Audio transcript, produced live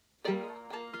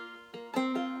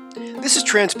This is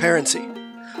Transparency,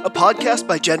 a podcast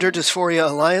by Gender Dysphoria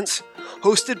Alliance,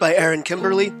 hosted by Aaron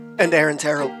Kimberly and Aaron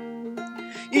Terrell.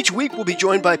 Each week we'll be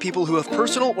joined by people who have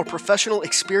personal or professional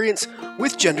experience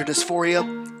with gender dysphoria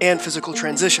and physical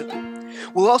transition.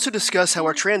 We'll also discuss how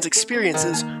our trans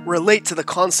experiences relate to the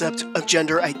concept of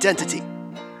gender identity.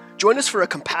 Join us for a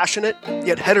compassionate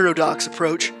yet heterodox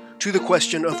approach to the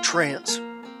question of trans.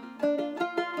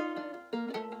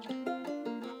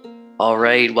 All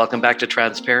right, welcome back to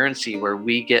Transparency, where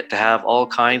we get to have all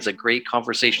kinds of great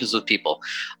conversations with people.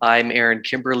 I'm Aaron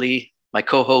Kimberly. My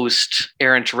co-host,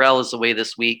 Aaron Terrell, is away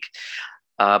this week,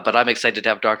 but I'm excited to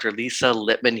have Dr. Lisa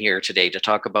Lippman here today to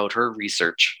talk about her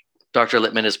research. Dr.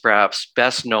 Lippman is perhaps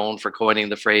best known for coining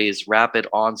the phrase rapid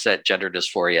onset gender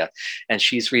dysphoria, and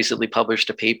she's recently published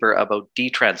a paper about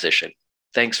detransition.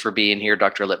 Thanks for being here,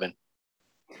 Dr. Lippman.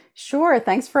 Sure,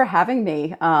 thanks for having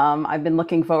me. I've been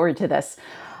looking forward to this.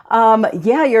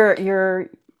 You're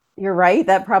right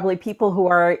that probably people who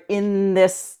are in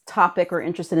this topic or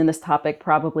interested in this topic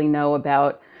probably know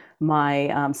about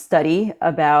my study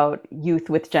about youth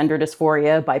with gender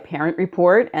dysphoria by Parent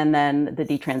Report, and then the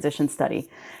detransition study.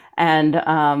 And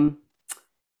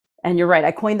you're right,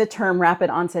 I coined the term rapid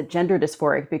onset gender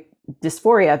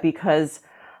dysphoria because,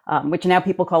 which now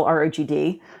people call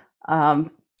ROGD,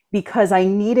 because I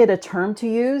needed a term to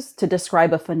use to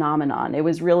describe a phenomenon. It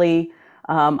was really,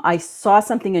 I saw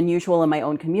something unusual in my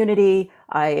own community.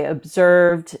 I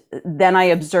observed,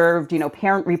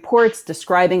 parent reports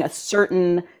describing a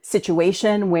certain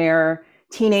situation where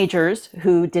teenagers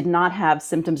who did not have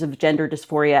symptoms of gender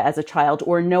dysphoria as a child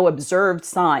or no observed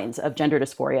signs of gender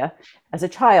dysphoria as a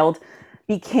child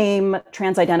became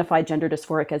trans-identified gender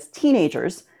dysphoric as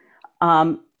teenagers,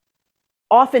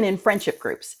 often in friendship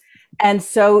groups. And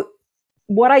so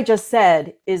what I just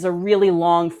said is a really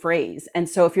long phrase. And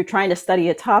so if you're trying to study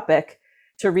a topic,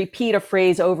 to repeat a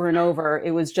phrase over and over,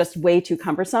 it was just way too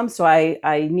cumbersome. So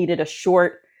I needed a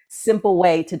short, simple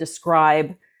way to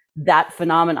describe that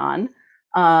phenomenon.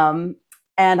 And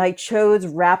I chose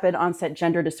rapid onset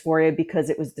gender dysphoria because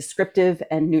it was descriptive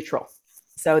and neutral.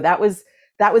 So that was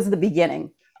the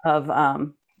beginning of,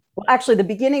 the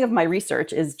beginning of my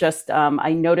research is just,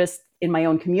 I noticed in my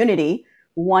own community,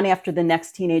 one after the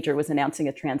next teenager was announcing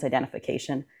a trans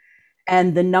identification.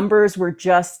 And the numbers were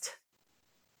just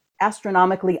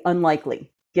astronomically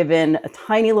unlikely, given a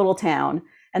tiny little town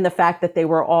and the fact that they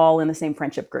were all in the same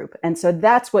friendship group. And so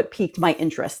that's what piqued my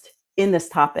interest in this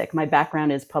topic. My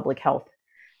background is public health.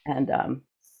 And,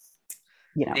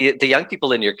 The young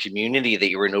people in your community that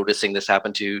you were noticing this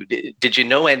happen to, did you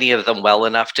know any of them well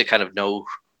enough to kind of know,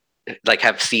 like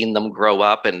have seen them grow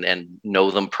up and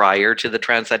know them prior to the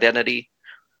trans identity?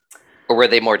 Or were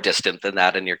they more distant than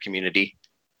that in your community?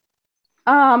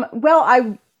 Let's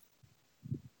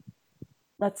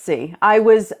see. I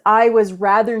was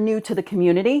rather new to the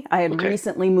community. I had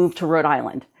recently moved to Rhode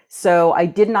Island. So I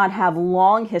did not have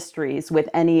long histories with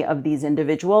any of these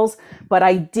individuals, but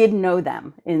I did know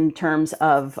them in terms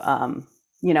of,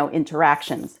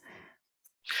 interactions.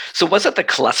 So was it the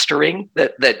clustering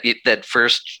that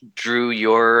first drew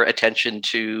your attention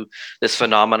to this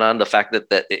phenomenon? The fact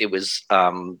that it was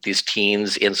these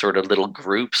teens in sort of little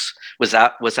groups, was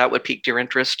that what piqued your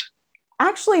interest?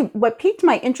 Actually, what piqued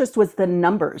my interest was the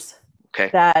numbers.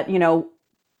 Okay. That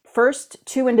first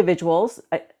two individuals,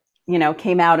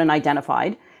 came out and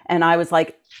identified, and I was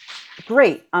like,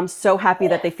 great! I'm so happy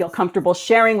that they feel comfortable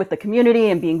sharing with the community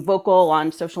and being vocal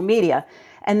on social media.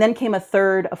 And then came a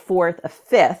third, a fourth, a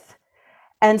fifth.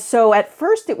 And so at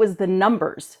first it was the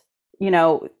numbers,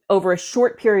 over a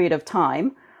short period of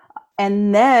time.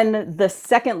 And then the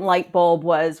second light bulb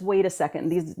was, wait a second,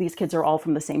 these kids are all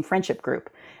from the same friendship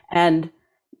group. And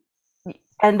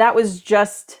that was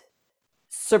just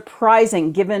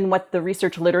surprising given what the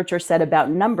research literature said about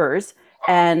numbers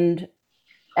and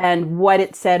what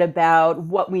it said about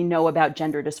what we know about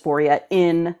gender dysphoria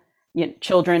in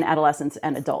children, adolescents,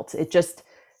 and adults.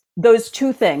 Those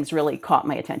two things really caught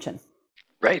my attention.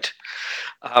 Right.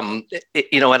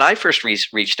 When I first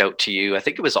reached out to you, I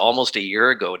think it was almost a year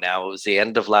ago now. It was the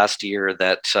end of last year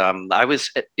that I was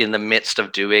in the midst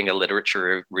of doing a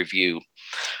literature review.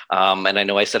 And I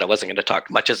know I said I wasn't going to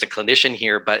talk much as a clinician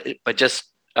here, but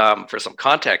just for some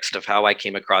context of how I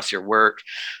came across your work.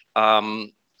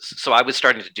 So I was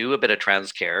starting to do a bit of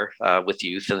trans care with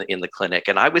youth in the clinic,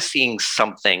 and I was seeing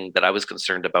something that I was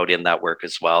concerned about in that work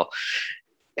as well.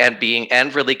 And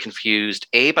really confused,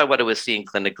 A, by what I was seeing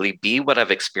clinically, B, what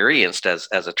I've experienced as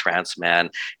a trans man,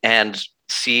 and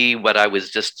see what I was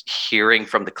just hearing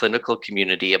from the clinical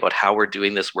community about how we're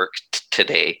doing this work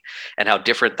today and how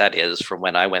different that is from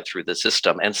when I went through the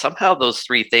system. And somehow those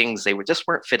three things, they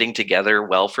weren't fitting together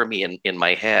well for me in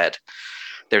my head.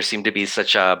 There seemed to be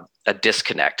such a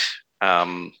disconnect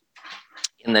in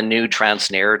the new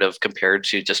trans narrative compared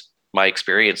to just my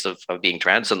experience of being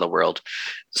trans in the world.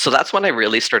 So that's when I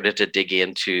really started to dig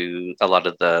into a lot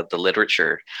of the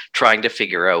literature, trying to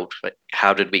figure out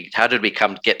how did we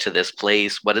get to this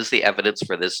place? What is the evidence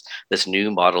for this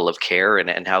new model of care,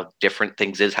 and how different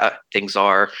things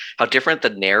are, how different the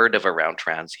narrative around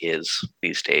trans is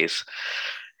these days.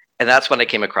 And that's when I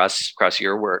came across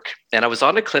your work. And I was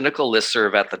on a clinical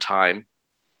listserv at the time,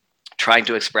 trying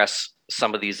to express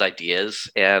some of these ideas,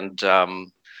 and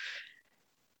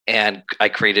I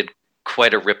created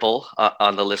quite a ripple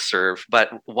on the listserv.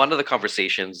 But one of the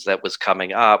conversations that was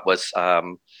coming up was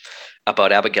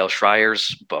about Abigail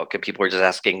Shrier's book, and people were just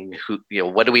asking,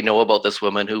 what do we know about this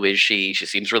woman? Who is she? She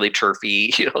seems really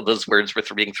turfy. Those words were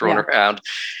being thrown around,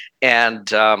 and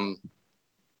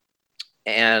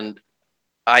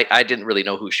I didn't really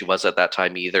know who she was at that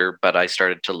time either. But I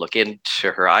started to look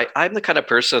into her. I'm the kind of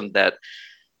person that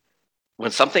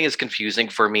when something is confusing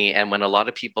for me, and when a lot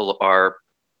of people are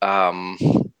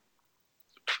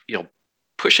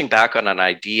pushing back on an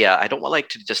idea, I don't like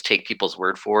to just take people's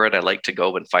word for it. I like to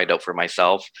go and find out for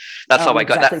myself. That's how I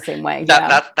got exactly the same way.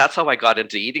 Yeah. That's how I got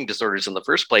into eating disorders in the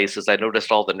first place. Is I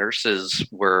noticed all the nurses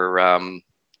were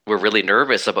really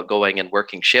nervous about going and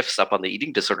working shifts up on the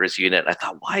eating disorders unit. And I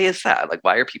thought, why is that? Like,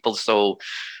 why are people so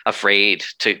afraid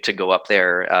to go up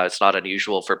there? It's not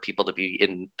unusual for people to be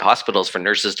in hospitals, for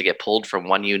nurses to get pulled from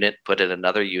one unit, put in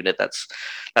another unit.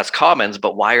 That's common.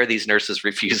 But why are these nurses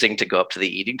refusing to go up to the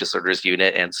eating disorders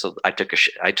unit? And so I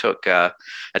took a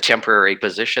temporary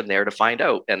position there to find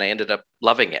out, and I ended up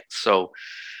loving it. So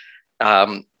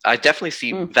I definitely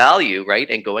see value, right,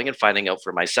 in going and finding out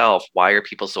for myself, why are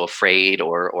people so afraid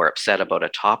or upset about a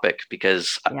topic?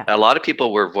 Because a lot of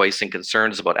people were voicing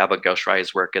concerns about Abigail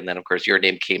Shrier's work, and then of course your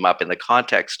name came up in the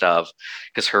context of,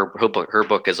 because her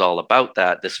book is all about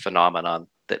this phenomenon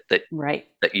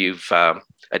that you've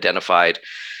identified,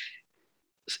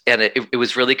 and it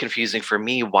was really confusing for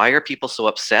me. Why are people so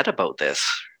upset about this?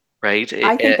 Right.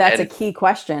 I think that's a key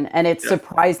question, and it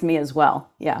surprised me as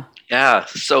well. Yeah. Yeah.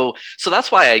 So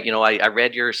that's why I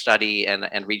read your study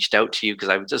and reached out to you, because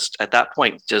I was just at that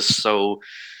point just so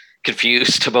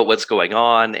confused about what's going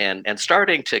on, and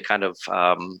starting to kind of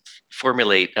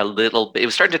formulate a little. It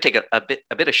was starting to take a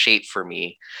bit of shape for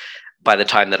me by the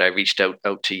time that I reached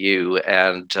out to you.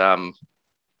 And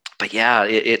but yeah,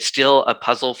 it's still a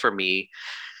puzzle for me.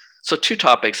 So two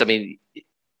topics. I mean,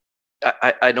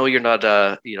 I know you're not,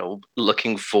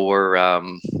 looking for.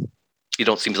 You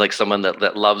don't seem like someone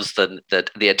that loves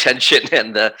the attention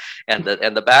and the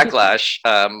backlash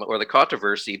or the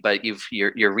controversy, but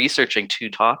you're researching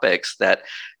two topics that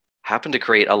happen to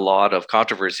create a lot of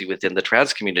controversy within the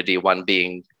trans community. One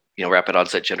being, rapid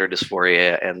onset gender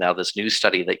dysphoria, and now this new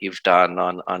study that you've done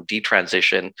on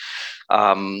detransition.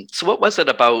 So what was it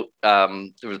about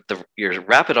your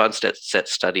rapid onset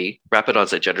gender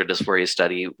dysphoria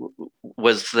study?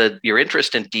 Was your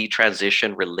interest in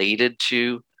detransition related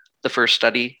to the first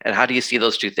study, and how do you see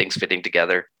those two things fitting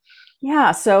together?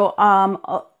 Yeah. So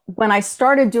when I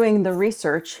started doing the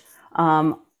research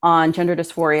on gender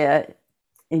dysphoria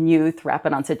in youth,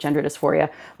 rapid onset gender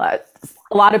dysphoria, a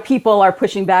lot of people are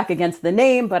pushing back against the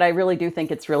name, but I really do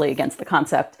think it's really against the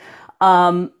concept.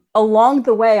 Along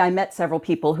the way, I met several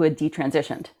people who had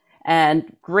detransitioned,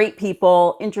 and great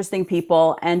people, interesting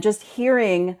people, and just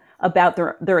hearing about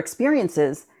their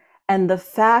experiences, and the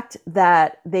fact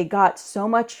that they got so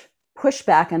much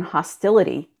pushback and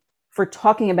hostility for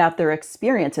talking about their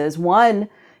experiences. One,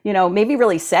 maybe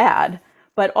really sad,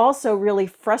 but also really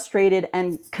frustrated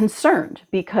and concerned,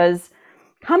 because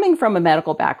coming from a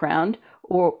medical background,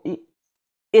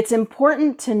 it's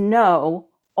important to know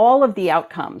all of the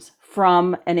outcomes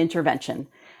from an intervention.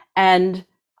 And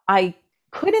I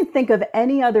couldn't think of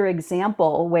any other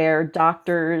example where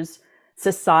doctors,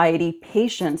 society,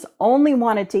 patients only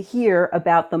wanted to hear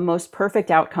about the most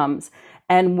perfect outcomes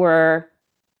and were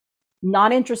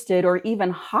not interested or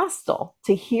even hostile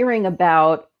to hearing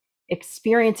about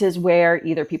experiences where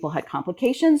either people had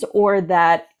complications or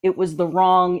that it was the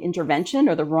wrong intervention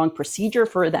or the wrong procedure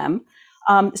for them.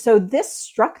 So this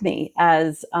struck me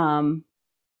as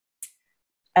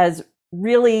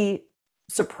really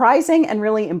surprising and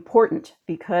really important,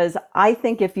 because I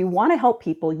think if you want to help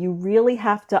people, you really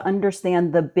have to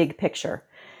understand the big picture.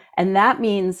 And that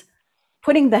means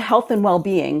putting the health and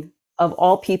well-being of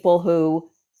all people who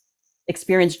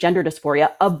experience gender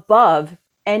dysphoria above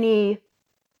any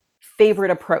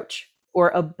favorite approach or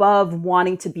above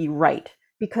wanting to be right,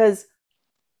 because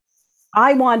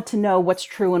I want to know what's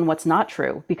true and what's not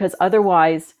true, because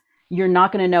otherwise you're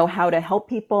not going to know how to help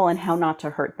people and how not to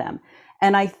hurt them.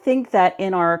 And I think that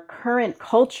in our current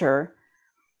culture,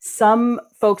 some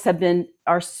folks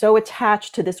are so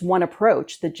attached to this one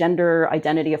approach, the gender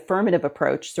identity affirmative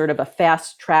approach, sort of a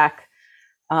fast track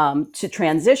to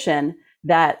transition,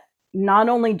 that not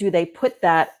only do they put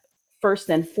that first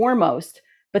and foremost,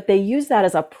 but they use that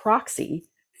as a proxy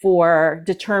for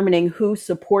determining who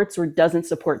supports or doesn't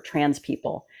support trans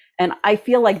people. And I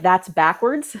feel like that's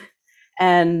backwards.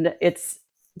 And it's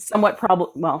somewhat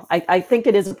I think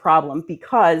it is a problem,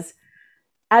 because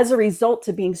as a result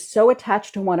to being so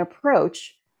attached to one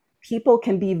approach, people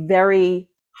can be very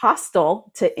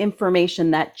hostile to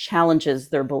information that challenges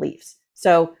their beliefs.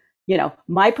 So,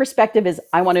 my perspective is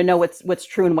I want to know what's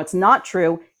true and what's not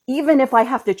true, even if I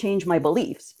have to change my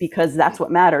beliefs, because that's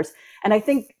what matters. And I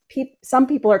think some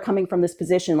people are coming from this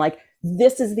position like,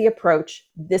 this is the approach,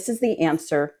 this is the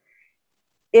answer.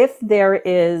 If there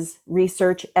is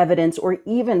research, evidence, or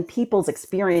even people's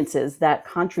experiences that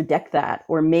contradict that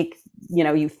or make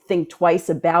you think twice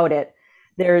about it,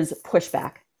 there's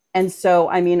pushback. And so,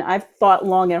 I've thought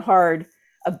long and hard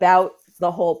about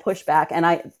the whole pushback,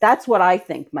 and that's what I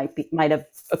think might have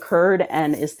occurred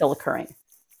and is still occurring.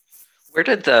 Where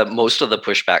did most of the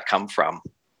pushback come from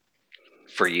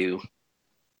for you?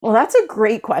 Well, that's a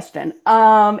great question.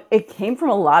 It came from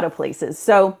a lot of places.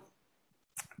 So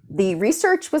the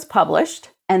research was published,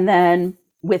 and then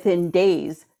within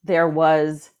days, there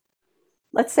was,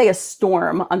 let's say, a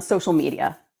storm on social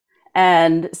media.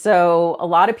 And so a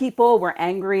lot of people were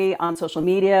angry on social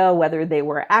media, whether they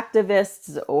were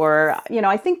activists or,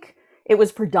 I think it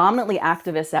was predominantly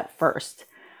activists at first.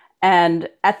 And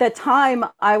at that time,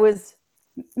 I was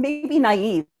maybe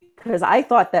naive, because I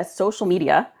thought that social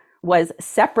media was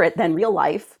separate than real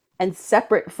life and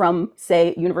separate from,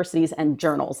 say, universities and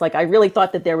journals. Like, I really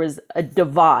thought that there was a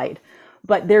divide,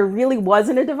 but there really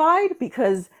wasn't a divide,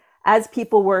 because as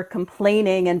people were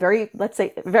complaining and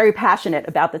very passionate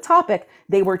about the topic,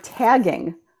 they were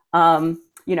tagging,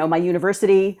 my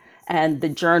university and the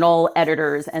journal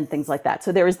editors and things like that.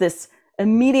 So there was this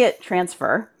immediate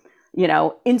transfer,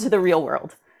 into the real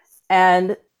world.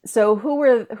 And so who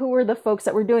were the folks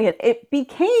that were doing it? It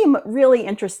became really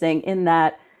interesting in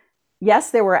that,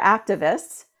 yes, there were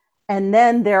activists, and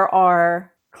then there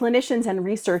are clinicians and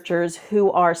researchers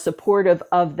who are supportive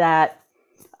of that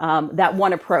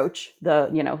one approach.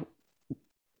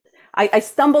 I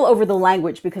stumble over the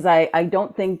language because I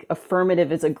don't think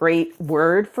affirmative is a great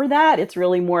word for that. It's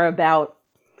really more about,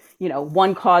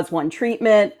 one cause, one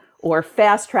treatment, or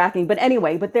fast tracking. But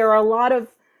there are a lot of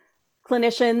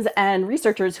clinicians and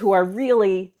researchers who are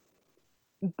really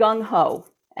gung-ho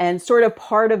and sort of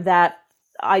part of that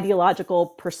ideological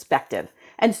perspective.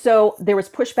 And so there was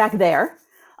pushback there.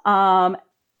 And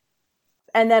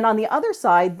then on the other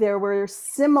side, there were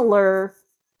similar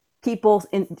people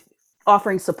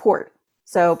offering support.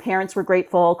 So parents were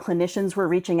grateful, clinicians were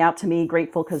reaching out to me,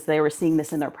 grateful because they were seeing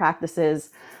this in their practices,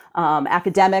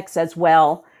 academics as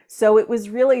well. So it was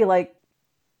really like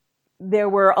there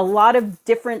were a lot of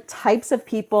different types of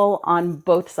people on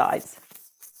both sides.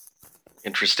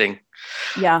 Interesting.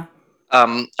 Yeah.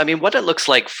 What it looks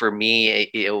like for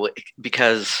me,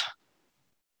 because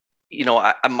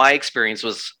my experience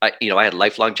was, I had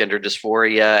lifelong gender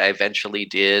dysphoria. I eventually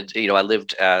did, I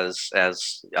lived as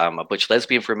a butch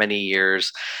lesbian for many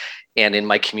years. And in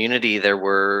my community, there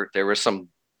were some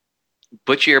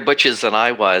butchier butches than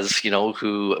I was,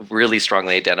 who really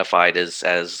strongly identified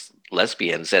as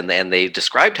lesbians. And they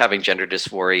described having gender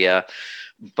dysphoria,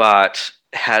 but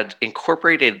had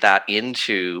incorporated that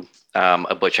into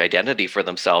a butch identity for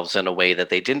themselves in a way that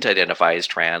they didn't identify as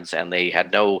trans, and they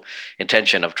had no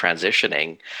intention of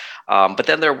transitioning. But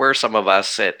then there were some of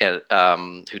us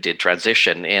who did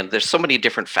transition, and there's so many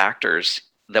different factors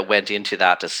that went into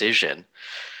that decision.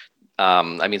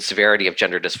 Severity of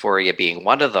gender dysphoria being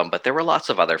one of them, but there were lots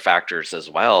of other factors as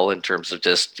well in terms of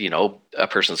just, a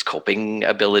person's coping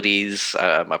abilities,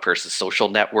 a person's social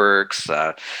networks,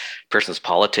 a person's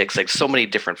politics, like so many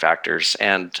different factors.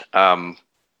 And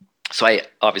so I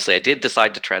did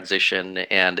decide to transition,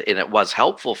 and it was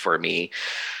helpful for me,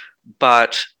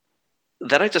 but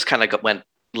then I just kind of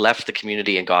left the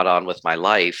community and got on with my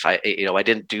life. I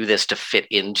didn't do this to fit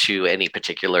into any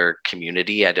particular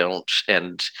community.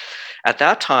 And at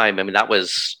that time, that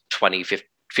was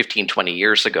 15, 20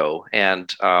 years ago. And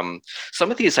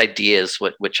some of these ideas,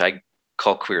 which I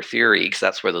call queer theory, because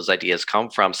that's where those ideas come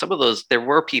from. There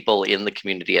were people in the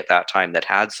community at that time that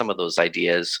had some of those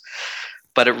ideas,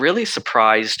 but it really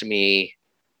surprised me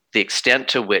the extent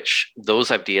to which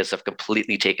those ideas have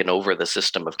completely taken over the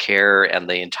system of care and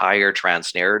the entire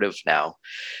trans narrative now.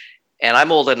 And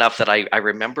I'm old enough that I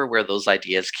remember where those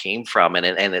ideas came from. And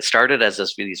it started as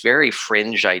these very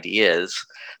fringe ideas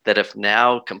that have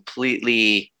now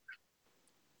completely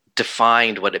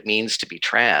defined what it means to be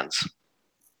trans.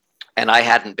 And I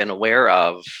hadn't been aware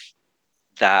of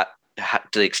that,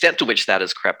 to the extent to which that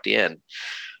has crept in.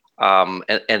 And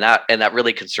that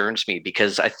really concerns me,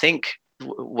 because I think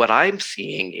what I'm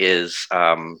seeing is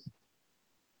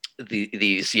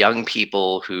these young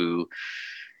people who,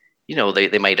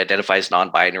 they might identify as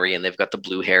non-binary, and they've got the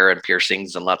blue hair and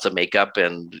piercings and lots of makeup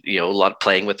and, a lot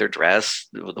playing with their dress,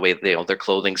 the way their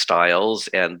clothing styles.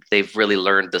 And they've really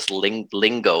learned this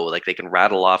lingo, like they can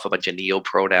rattle off a bunch of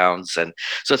neo-pronouns. And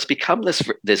so it's become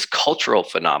this cultural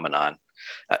phenomenon.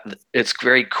 It's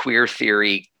very queer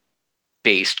theory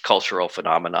based cultural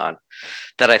phenomenon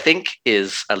that I think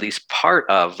is at least part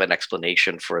of an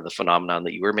explanation for the phenomenon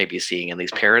that you were maybe seeing, and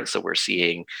these parents that we're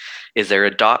seeing, is they're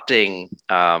adopting,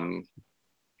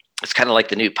 it's kind of like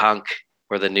the new punk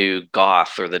or the new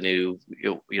goth or the new,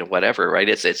 whatever, right?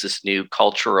 It's this new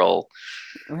cultural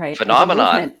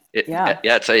phenomenon.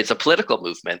 It's a political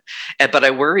movement. But I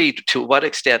worry, to what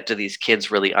extent do these kids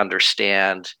really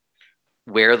understand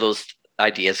where those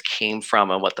ideas came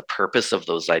from and what the purpose of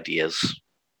those ideas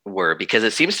were? Because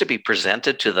it seems to be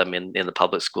presented to them in the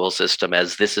public school system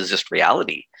as this is just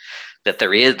reality, that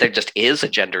there just is a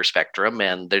gender spectrum,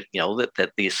 and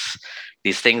that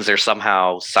these things are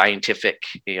somehow scientific,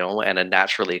 and a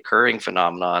naturally occurring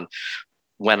phenomenon,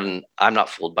 when I'm not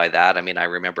fooled by that. I mean, I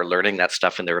remember learning that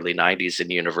stuff in the early 90s in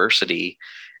university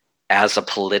as a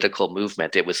political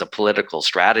movement. It was a political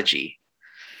strategy.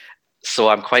 So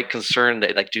I'm quite concerned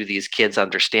that, like, do these kids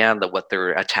understand that what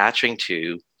they're attaching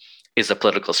to is a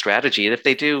political strategy? And if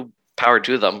they do, power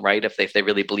to them, right? If they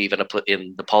really believe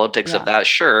in the politics of that,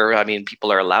 sure. I mean,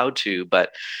 people are allowed to,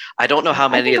 but I don't know how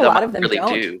many of them really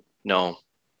do. No,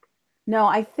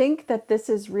 I think that this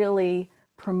is really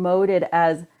promoted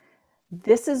as,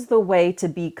 this is the way to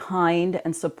be kind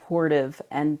and supportive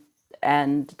and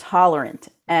tolerant.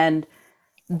 And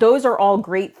those are all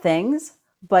great things.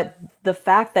 But the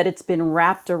fact that it's been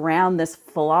wrapped around this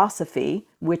philosophy,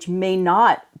 which may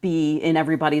not be in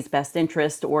everybody's best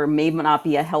interest or may not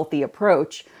be a healthy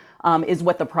approach, is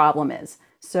what the problem is.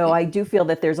 So I do feel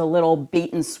that there's a little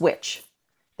bait and switch,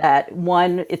 that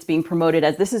one, it's being promoted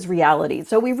as this is reality.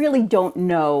 So we really don't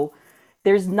know.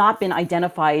 There's not been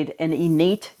identified an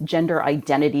innate gender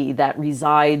identity that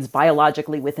resides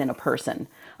biologically within a person,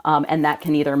 and that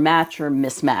can either match or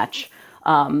mismatch.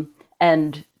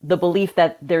 And the belief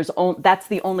that that's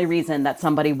the only reason that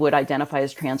somebody would identify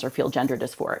as trans or feel gender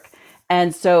dysphoric.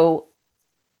 And so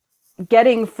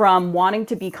getting from wanting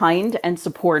to be kind and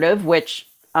supportive, which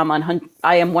I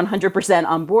am 100%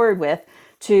 on board with,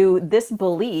 to this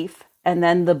belief, and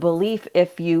then the belief,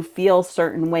 if you feel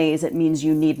certain ways, it means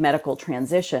you need medical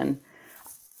transition.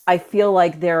 I feel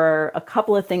like there are a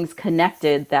couple of things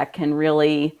connected that can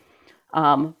really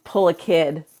pull a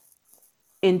kid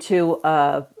into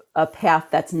a path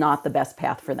that's not the best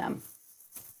path for them.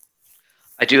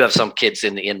 I do have some kids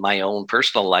in my own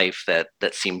personal life that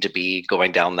seem to be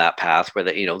going down that path, where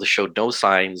they showed no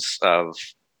signs of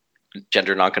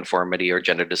gender nonconformity or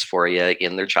gender dysphoria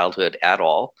in their childhood at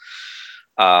all.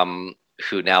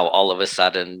 Who now all of a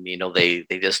sudden, they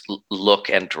just look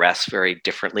and dress very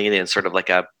differently, and sort of like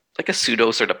a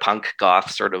pseudo sort of punk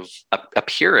goth sort of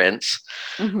appearance.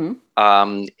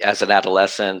 As an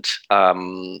adolescent,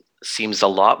 seems a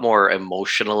lot more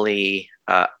emotionally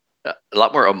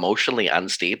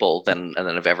unstable than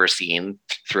I've ever seen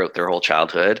throughout their whole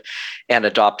childhood, and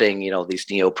adopting these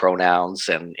neo pronouns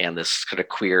and this kind of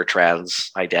queer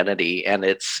trans identity. And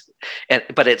it's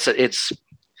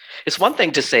one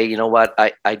thing to say,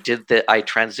 I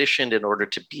transitioned in order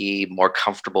to be more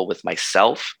comfortable with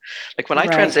myself. Like when I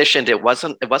transitioned, it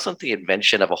wasn't the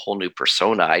invention of a whole new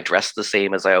persona. I dress the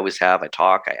same as I always have. I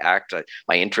talk, I act,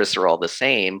 my interests are all the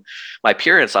same. My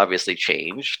appearance obviously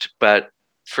changed, but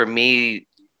for me,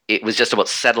 it was just about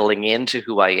settling into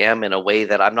who I am in a way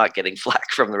that I'm not getting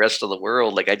flack from the rest of the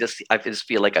world. Like I just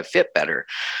feel like I fit better.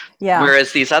 Yeah.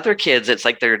 Whereas these other kids, it's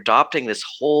like they're adopting this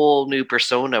whole new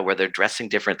persona where they're dressing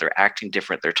different, they're acting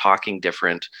different, they're talking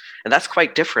different. And that's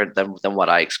quite different than what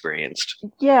I experienced.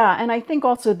 Yeah. And I think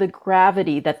also the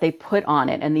gravity that they put on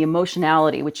it and the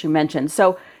emotionality, which you mentioned.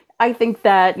 So I think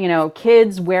that,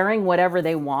 kids wearing whatever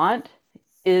they want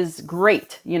is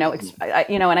great, and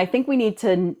I think we need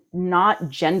to not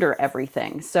gender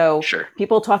everything. So Sure.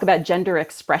 people talk about gender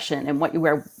expression and what you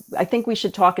wear. I think we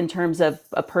should talk in terms of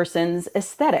a person's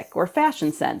aesthetic or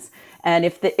fashion sense. And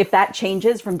if that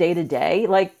changes from day to day,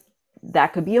 like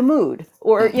that could be a mood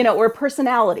or, or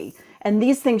personality. And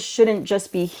these things shouldn't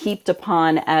just be heaped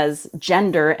upon as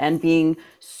gender and being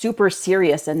super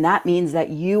serious. And that means that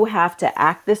you have to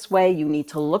act this way. You need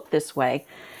to look this way.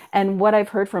 And what I've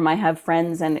heard from, I have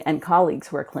friends and colleagues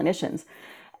who are clinicians.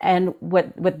 And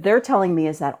what they're telling me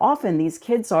is that often these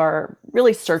kids are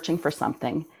really searching for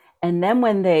something. And then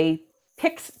when they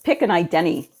pick an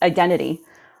identity,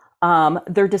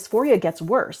 their dysphoria gets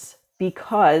worse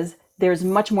because there's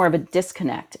much more of a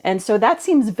disconnect. And so that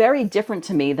seems very different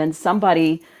to me than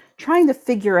somebody trying to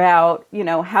figure out,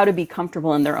 how to be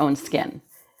comfortable in their own skin,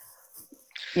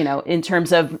 in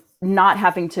terms of not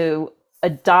having to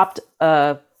adopt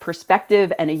a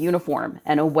perspective and a uniform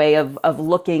and a way of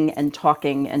looking and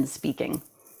talking and speaking.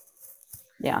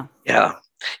 Yeah. Yeah.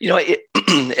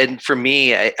 And for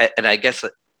me, I guess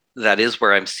that is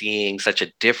where I'm seeing such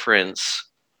a difference.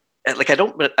 Like I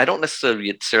don't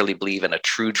necessarily believe in a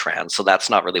true trans, so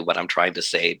that's not really what I'm trying to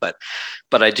say. But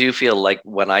I do feel like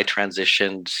when I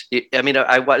transitioned,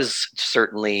 I was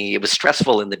certainly, it was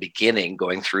stressful in the beginning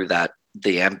going through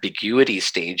the ambiguity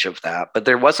stage of that. But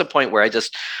there was a point where I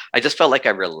just felt like I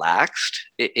relaxed.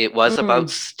 It was about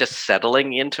just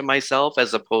settling into myself,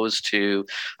 as opposed to,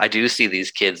 I do see these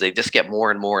kids, they just get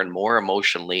more and more and more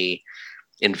emotionally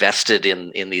invested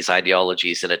in these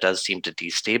ideologies, and it does seem to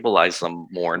destabilize them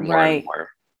more and more and more.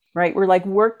 Right. We're like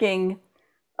working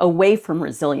away from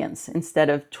resilience instead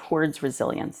of towards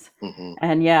resilience.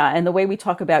 And the way we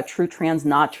talk about true trans,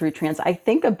 not true trans, I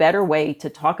think a better way to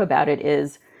talk about it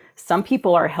is some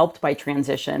people are helped by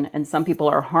transition and some people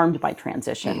are harmed by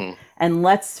transition. And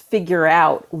let's figure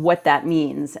out what that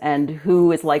means and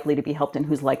who is likely to be helped and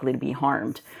who's likely to be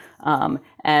harmed.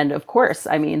 And of course,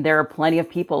 there are plenty of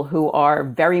people who are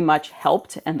very much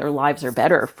helped and their lives are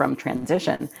better from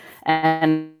transition.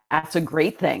 And that's a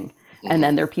great thing. And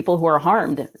then there are people who are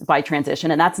harmed by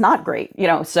transition, and that's not great.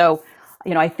 So,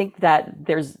 I think that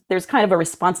there's kind of a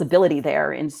responsibility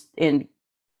there in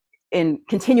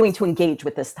continuing to engage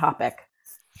with this topic.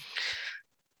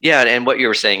 Yeah, and what you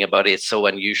were saying about it's so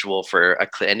unusual for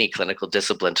any clinical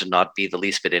discipline to not be the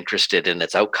least bit interested in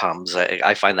its outcomes.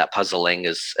 I find that puzzling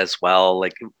as well.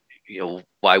 Like,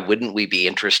 why wouldn't we be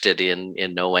interested in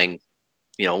knowing,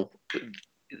 the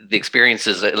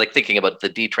experiences? Like thinking about the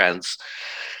DTrans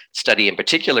study in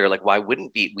particular, like why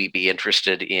wouldn't we be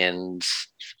interested in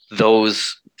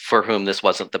those for whom this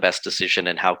wasn't the best decision,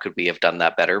 and how could we have done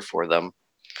that better for them?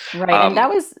 Right, and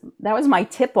that was my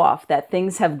tip off, that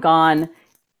things have gotten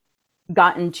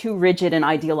too rigid and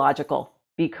ideological,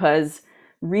 because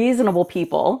reasonable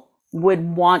people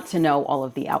would want to know all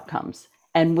of the outcomes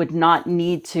and would not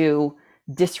need to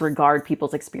disregard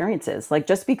people's experiences. Like,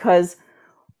 just because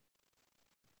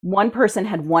one person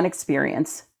had one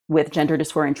experience with gender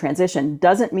dysphoria and transition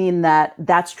doesn't mean that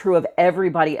that's true of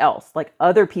everybody else. Like,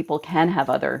 other people can have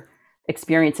other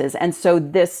experiences. And so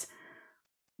this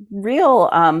real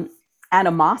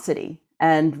animosity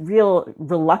and real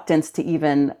reluctance to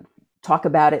even talk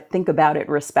about it, think about it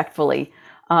respectfully,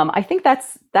 I think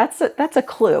that's a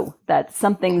clue that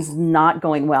something's not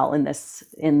going well in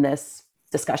this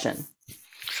discussion.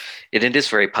 It is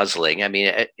very puzzling.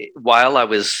 While I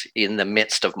was in the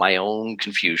midst of my own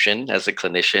confusion as a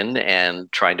clinician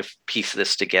and trying to piece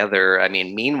this together,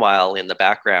 meanwhile, in the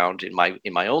background, in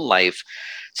my own life,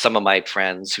 some of my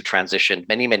friends who transitioned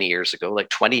many, many years ago, like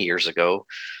 20 years ago,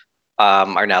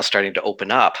 are now starting to open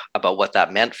up about what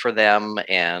that meant for them.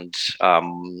 And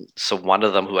so one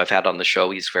of them, who I've had on the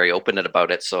show, he's very open about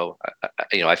it. So,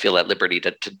 I feel at liberty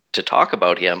to talk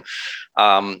about him,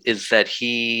 is that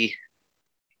he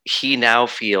now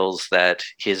feels that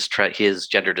his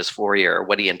gender dysphoria, or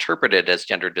what he interpreted as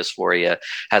gender dysphoria,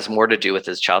 has more to do with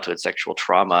his childhood sexual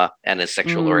trauma and his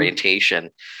sexual orientation.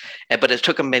 But it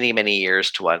took him many, many years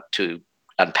to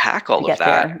unpack all of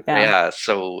that. Yeah.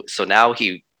 So now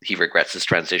he regrets his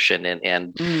transition,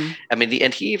 and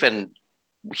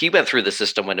he went through the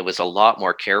system when it was a lot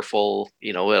more careful,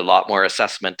 a lot more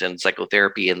assessment and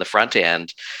psychotherapy in the front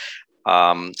end.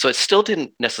 So it still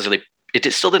didn't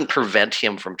prevent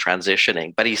him from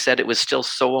transitioning, but he said it was still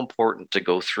so important to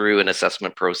go through an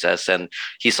assessment process. And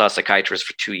he saw a psychiatrist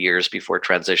for 2 years before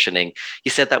transitioning. He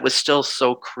said that was still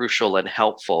so crucial and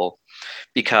helpful,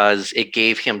 because it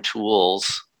gave him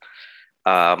tools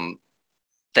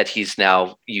that he's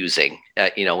now using,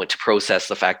 to process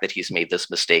the fact that he's made this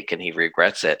mistake and he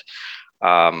regrets it.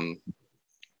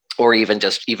 or even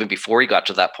before he got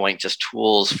to that point, just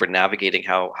tools for navigating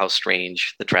how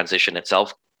strange the transition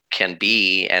itself can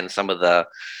be, and some of the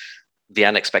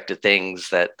unexpected things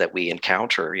that we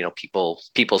encounter,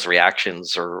 people's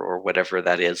reactions or whatever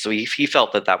that is. So he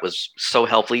felt that was so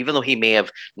helpful, even though he may have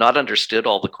not understood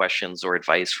all the questions or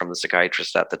advice from the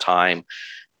psychiatrist at the time,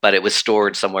 but it was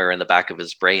stored somewhere in the back of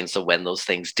his brain. So when those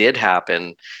things did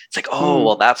happen, it's like, oh,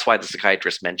 well, that's why the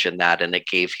psychiatrist mentioned that. And it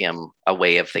gave him a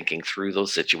way of thinking through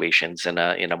those situations in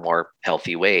a more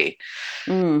healthy way.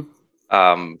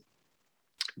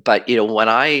 But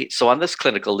so on this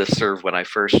clinical listserv, when I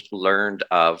first learned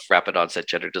of rapid onset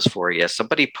gender dysphoria,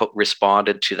 somebody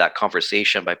responded to that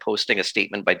conversation by posting a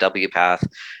statement by WPATH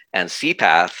and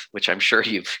CPATH, which I'm sure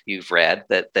you've read,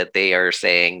 that they are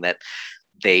saying that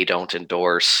they don't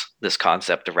endorse this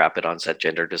concept of rapid onset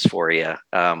gender dysphoria,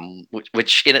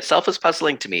 which in itself is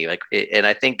puzzling to me. And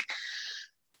I think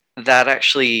that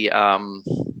actually, I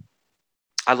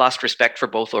lost respect for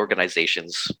both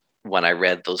organizations when I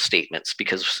read those statements,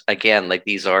 because again,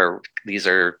 these are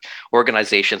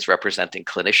organizations representing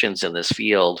clinicians in this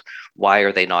field. Why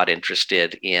are they not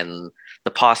interested in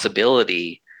the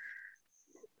possibility,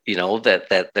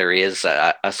 that there is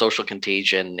a social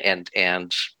contagion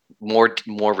and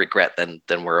more regret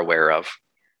than we're aware of?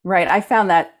 Right. I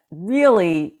found that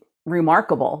really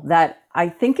remarkable, that I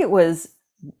think it was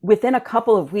within a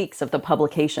couple of weeks of the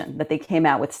publication that they came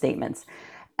out with statements.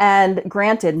 And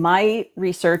granted, my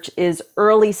research is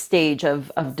early stage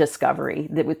of discovery.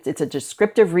 It's a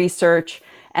descriptive research,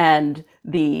 and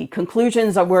the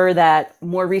conclusions were that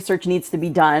more research needs to be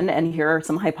done, and here are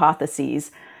some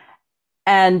hypotheses.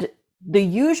 And the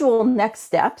usual next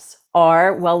steps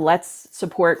are, well, let's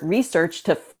support research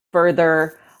to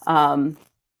further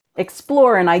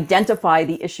explore and identify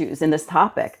the issues in this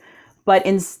topic. But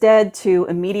instead, to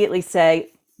immediately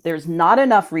say, there's not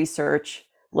enough research,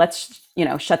 let's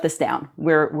shut this down.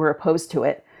 We're opposed to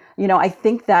it. I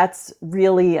think that's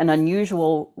really an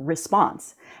unusual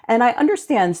response. And I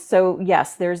understand. So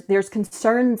yes, there's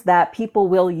concerns that people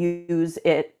will use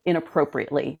it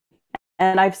inappropriately.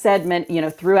 And I've said,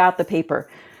 throughout the paper,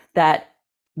 that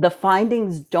the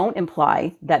findings don't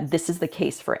imply that this is the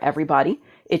case for everybody.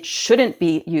 It shouldn't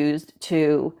be used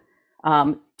to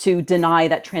deny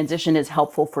that transition is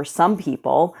helpful for some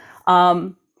people.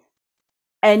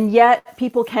 And yet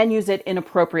people can use it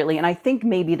inappropriately. And I think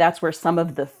maybe that's where some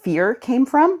of the fear came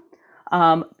from,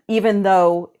 even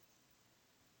though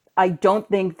I don't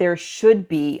think there should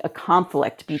be a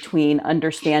conflict between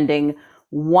understanding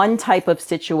one type of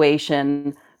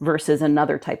situation versus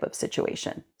another type of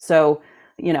situation. So,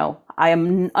 I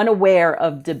am unaware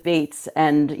of debates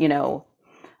and,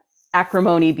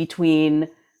 acrimony between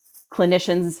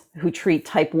clinicians who treat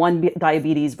type 1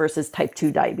 diabetes versus type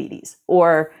 2 diabetes,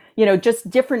 or just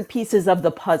different pieces of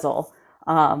the puzzle.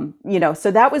 So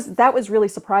that was really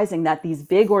surprising that these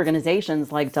big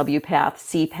organizations like WPATH,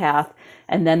 CPATH,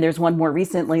 and then there's one more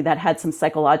recently that had some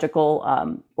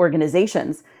psychological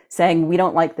organizations saying we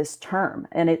don't like this term,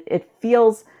 and it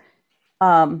feels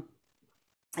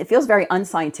very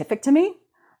unscientific to me,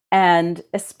 and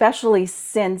especially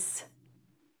since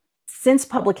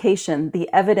publication, the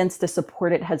evidence to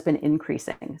support it has been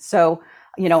increasing. So,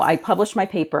 I published my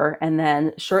paper, and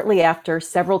then shortly after,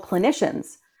 several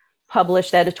clinicians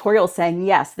published editorials saying,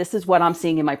 yes, this is what I'm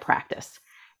seeing in my practice.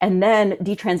 And then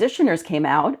detransitioners came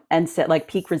out and said, like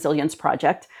Peak Resilience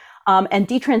Project, and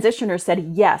detransitioners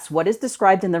said, yes, what is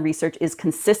described in the research is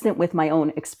consistent with my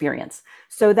own experience.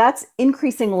 So that's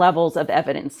increasing levels of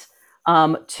evidence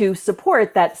to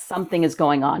support that something is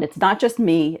going on. It's not just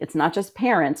me, it's not just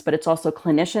parents, but it's also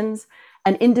clinicians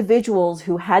and individuals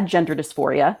who had gender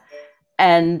dysphoria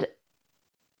and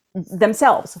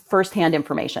themselves firsthand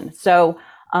information. So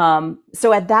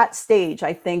at that stage,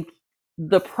 I think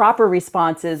the proper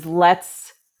response is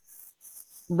let's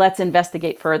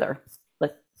investigate further.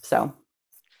 So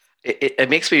it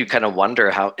makes me kind of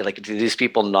wonder how, do these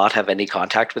people not have any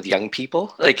contact with young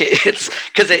people? It's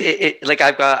because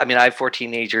I have 4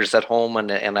 teenagers at home,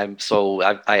 and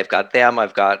I've got them,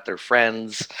 I've got their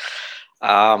friends.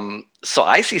 So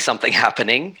I see something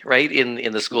happening, right,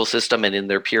 in the school system and in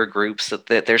their peer groups,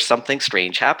 that there's something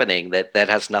strange happening that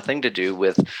has nothing to do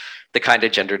with the kind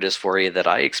of gender dysphoria that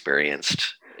I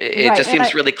experienced. It just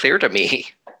seems really clear to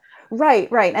me. Right.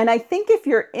 And I think if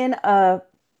you're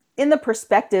in the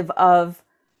perspective of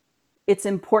it's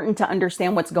important to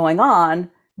understand what's going on,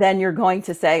 then you're going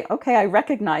to say, okay, I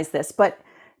recognize this. But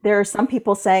there are some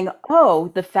people saying,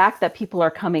 oh, the fact that people are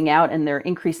coming out and there are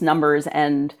increased numbers,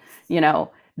 and,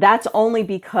 that's only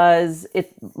because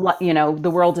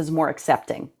the world is more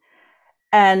accepting.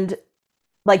 And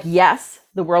like, yes,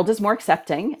 the world is more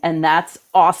accepting, and that's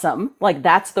awesome. Like,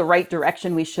 that's the right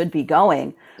direction we should be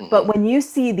going. But when you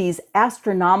see these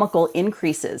astronomical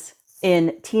increases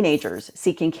in teenagers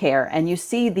seeking care, and you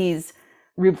see these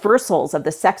reversals of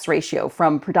the sex ratio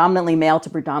from predominantly male to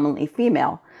predominantly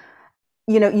female,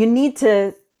 you need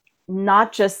to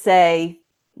not just say,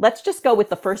 let's just go with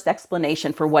the first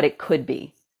explanation for what it could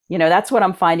be. That's what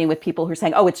I'm finding with people who are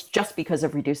saying, oh, it's just because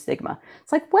of reduced stigma.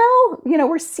 It's like, well,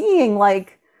 we're seeing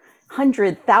like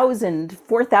 100,000,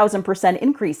 4,000%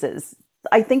 increases.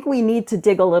 I think we need to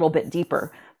dig a little bit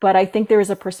deeper. But I think there's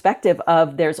a perspective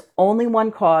of there's only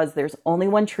one cause, there's only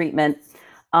one treatment,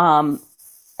 and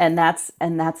that's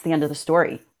the end of the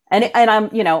story. And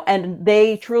and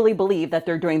they truly believe that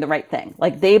they're doing the right thing.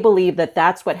 Like, they believe that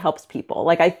that's what helps people.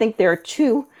 Like, I think there are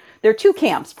two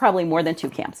camps, probably more than two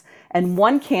camps. And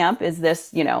one camp is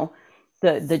this,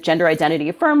 the gender identity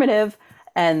affirmative,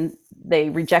 and they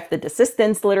reject the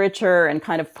desistance literature and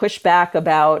kind of push back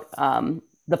about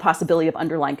the possibility of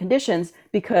underlying conditions,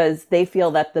 because they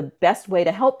feel that the best way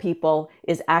to help people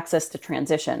is access to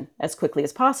transition as quickly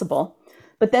as possible.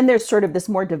 But then there's sort of this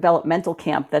more developmental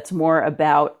camp that's more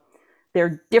about there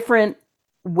are different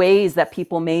ways that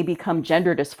people may become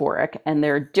gender dysphoric, and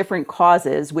there are different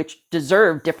causes which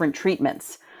deserve different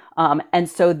treatments. And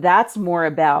so that's more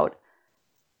about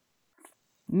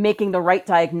making the right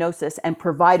diagnosis and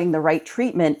providing the right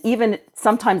treatment, even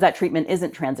sometimes that treatment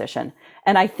isn't transition.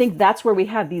 And I think that's where we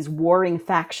have these warring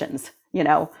factions,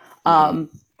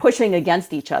 pushing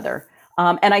against each other.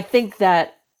 And I think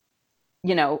that,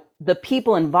 the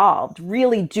people involved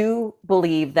really do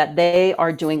believe that they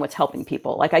are doing what's helping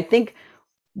people. Like, I think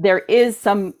there is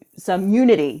some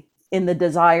unity in the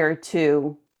desire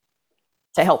to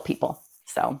help people.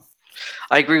 So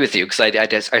I agree with you, because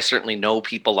I certainly know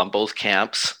people on both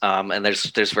camps, and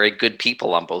there's very good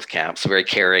people on both camps, very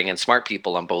caring and smart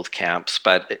people on both camps.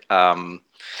 But and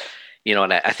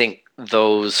I think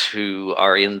those who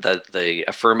are in the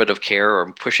affirmative care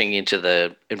or pushing into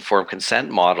the informed consent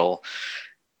model,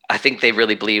 I think they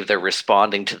really believe they're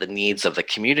responding to the needs of the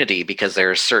community, because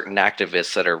there are certain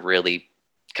activists that are really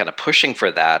kind of pushing for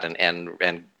that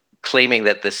and claiming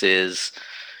that this is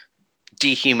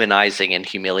dehumanizing and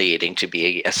humiliating to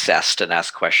be assessed and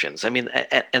ask questions. I mean,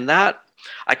 and that,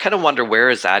 I kind of wonder, where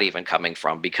is that even coming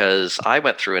from? Because I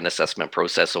went through an assessment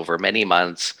process over many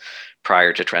months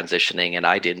prior to transitioning, and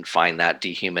I didn't find that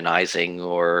dehumanizing,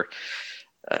 or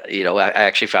I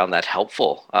actually found that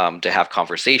helpful, to have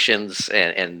conversations,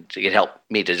 and it helped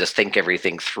me to just think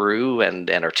everything through and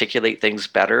articulate things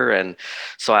better. And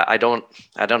so I don't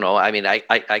know. I mean,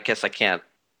 I guess I can't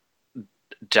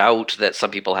doubt that some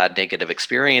people had negative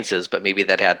experiences, but maybe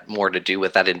that had more to do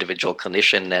with that individual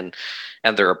clinician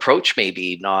and their approach,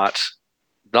 maybe not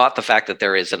the fact that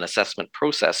there is an assessment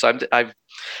process. So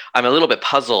I'm a little bit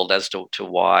puzzled as to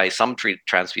why some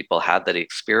trans people had that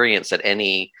experience, that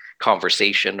any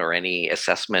conversation or any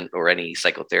assessment or any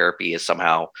psychotherapy is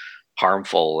somehow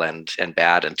harmful and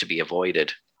bad and to be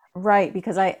avoided. Right,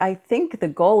 because I think the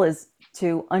goal is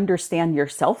to understand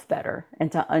yourself better and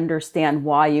to understand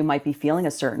why you might be feeling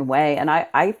a certain way. And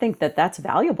I think that that's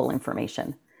valuable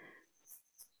information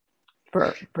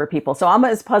for people. So I'm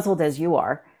as puzzled as you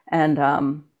are,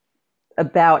 and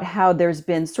about how there's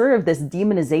been sort of this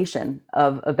demonization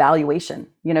of evaluation,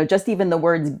 just even the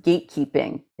words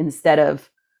gatekeeping instead of,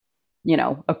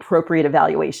 appropriate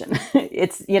evaluation.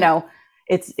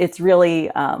 It's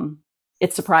really,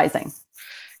 it's surprising.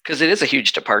 Because it is a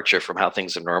huge departure from how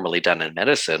things are normally done in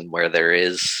medicine, where there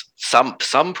is some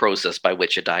process by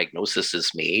which a diagnosis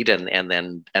is made and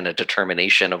a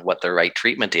determination of what the right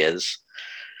treatment is.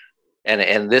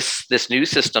 And this new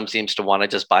system seems to want to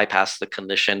just bypass the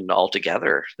clinician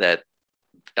altogether. That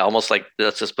almost like,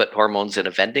 let's just put hormones in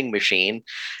a vending machine,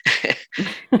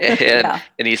 and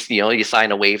you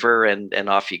sign a waiver and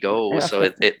off you go.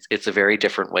 So it's a very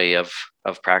different way of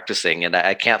practicing, and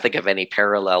I can't think of any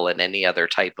parallel in any other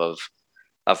type of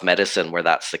medicine where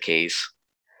that's the case.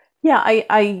 Yeah,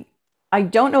 I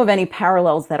don't know of any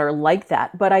parallels that are like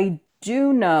that, but I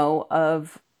do know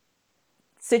of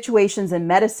situations in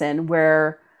medicine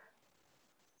where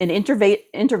an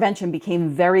intervention became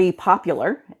very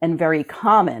popular and very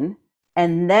common,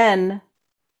 and then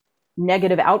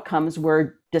negative outcomes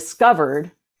were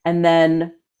discovered, and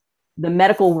then the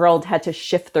medical world had to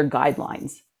shift their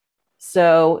guidelines.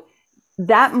 So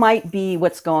that might be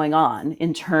what's going on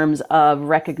in terms of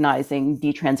recognizing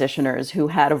detransitioners who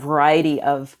had a variety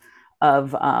of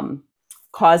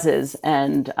causes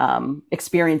and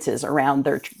experiences around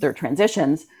their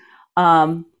transitions.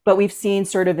 But we've seen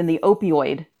sort of in the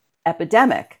opioid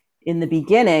epidemic in the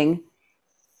beginning,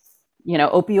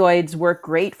 opioids work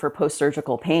great for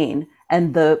post-surgical pain.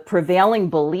 And the prevailing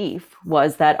belief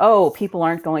was that, oh, people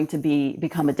aren't going to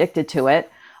become addicted to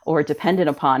it or dependent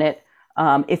upon it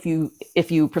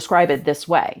if you prescribe it this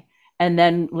way. And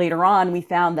then later on, we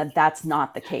found that that's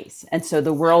not the case. And so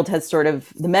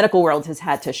the medical world has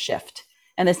had to shift.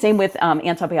 And the same with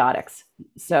antibiotics.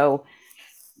 So,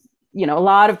 a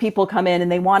lot of people come in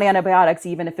and they want antibiotics,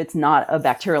 even if it's not a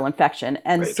bacterial infection.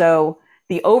 And Right. so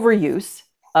the overuse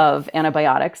of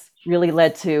antibiotics really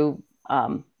led to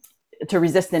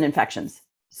resistant infections.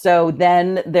 So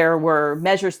then there were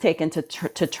measures taken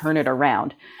to turn it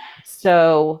around.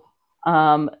 So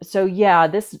yeah,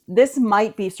 this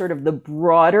might be sort of the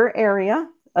broader area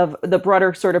of the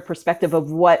broader sort of perspective of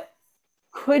what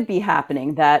could be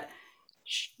happening, that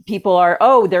people are,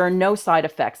 oh, there are no side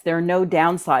effects, there are no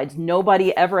downsides,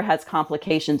 nobody ever has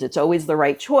complications, it's always the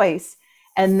right choice.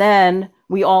 And then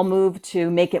we all move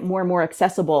to make it more and more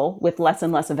accessible with less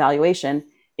and less evaluation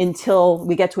until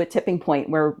we get to a tipping point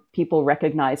where people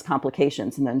recognize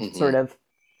complications, and then sort of,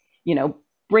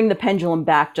 bring the pendulum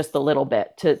back just a little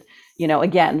bit to,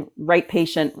 again, right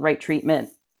patient, right treatment.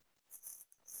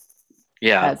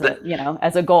 Yeah.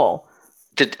 As a goal.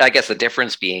 I guess the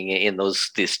difference being in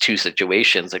these two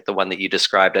situations, like the one that you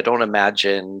described, I don't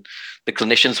imagine the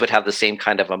clinicians would have the same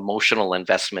kind of emotional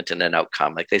investment in an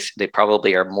outcome. Like they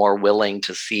probably are more willing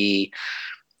to see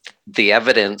the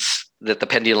evidence that the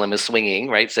pendulum is swinging,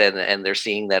 right? And they're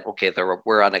seeing that, okay, there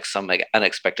were some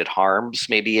unexpected harms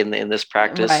maybe in this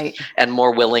practice, right, and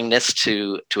more willingness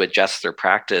to adjust their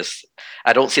practice.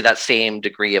 I don't see that same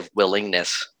degree of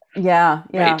willingness. Yeah,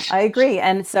 Right. I agree.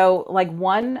 And so, like,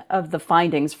 one of the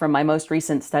findings from my most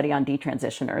recent study on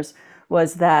detransitioners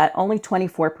was that only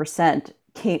 24%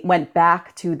 went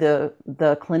back to the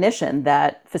clinician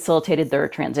that facilitated their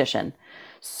transition.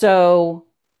 So,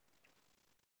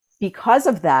 because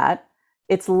of that,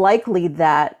 it's likely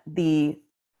that the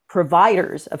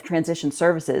providers of transition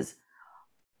services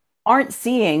aren't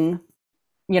seeing,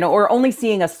 or only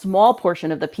seeing a small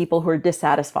portion of the people who are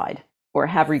dissatisfied or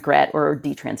have regret or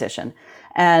detransition.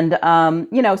 And,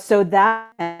 so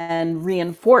that can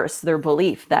reinforce their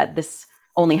belief that this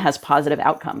only has positive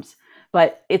outcomes.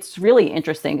 But it's really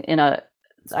interesting.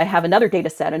 I have another data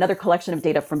set, another collection of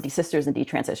data from desisters and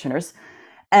detransitioners.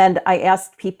 And I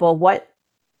asked people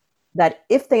that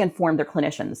if they informed their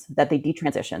clinicians that they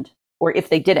detransitioned, or if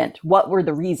they didn't, what were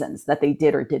the reasons that they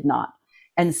did or did not?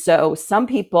 And so some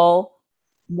people,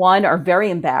 one, are very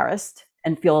embarrassed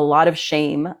and feel a lot of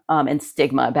shame and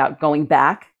stigma about going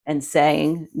back and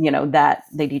saying, that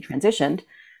they detransitioned.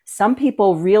 Some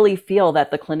people really feel that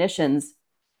the clinicians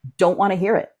don't want to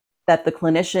hear it, that the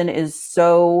clinician is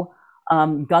so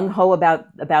gung-ho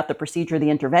about the procedure,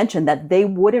 the intervention, that they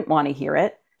wouldn't want to hear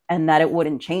it and that it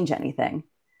wouldn't change anything.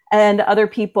 And other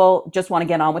people just want to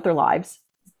get on with their lives.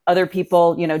 Other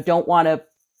people, don't want to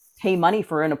pay money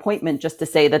for an appointment just to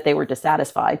say that they were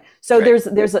dissatisfied. So right.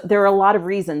 There are a lot of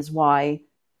reasons why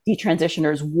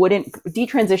detransitioners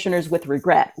with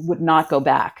regret would not go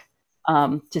back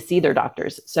to see their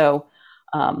doctors. So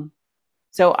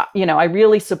I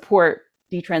really support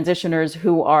detransitioners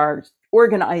who are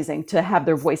organizing to have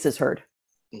their voices heard.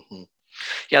 Mm-hmm.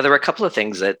 Yeah, there were a couple of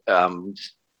things that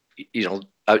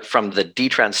from the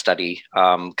DTrans study,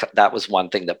 that was one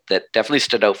thing that definitely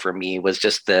stood out for me, was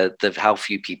just the how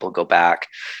few people go back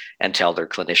and tell their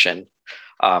clinician.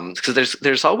 Because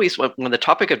there's always, when the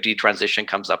topic of detransition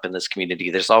comes up in this community,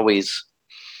 there's always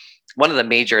one of the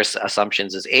major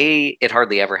assumptions is A, it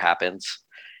hardly ever happens,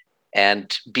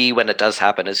 and B, when it does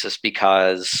happen, it's just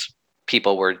because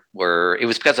people it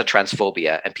was because of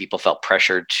transphobia and people felt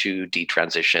pressured to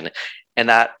detransition. And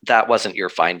that wasn't your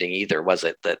finding either, was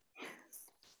it?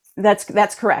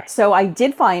 That's correct. So I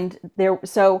did find there.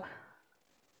 So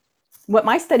what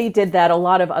my study did that a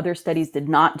lot of other studies did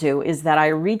not do is that I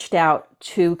reached out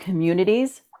to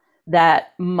communities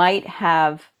that might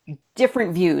have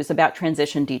different views about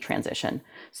transition, detransition.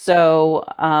 So,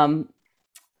 I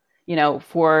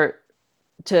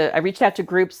reached out to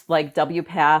groups like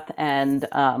WPATH and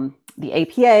the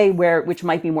APA, which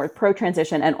might be more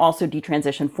pro-transition, and also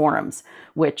detransition forums,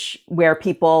 where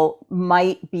people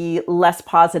might be less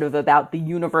positive about the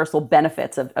universal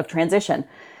benefits of transition.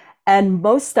 And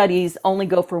most studies only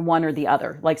go for one or the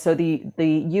other. Like, so the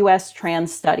US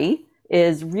trans study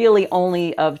is really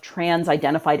only of trans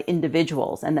identified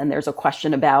individuals. And then there's a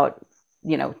question about,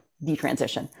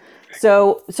 detransition.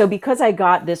 So because I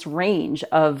got this range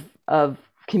of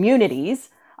communities,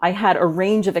 I had a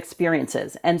range of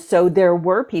experiences. And so there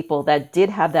were people that did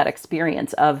have that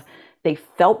experience of they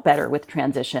felt better with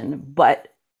transition, but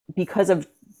because of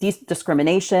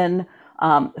discrimination,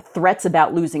 threats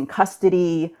about losing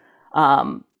custody,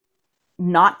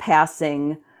 not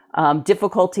passing,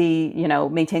 difficulty,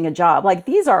 maintaining a job. Like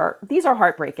these are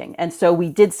heartbreaking. And so we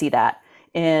did see that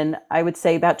in, I would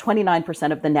say about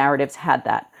 29% of the narratives had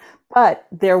that. But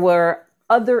there were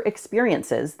other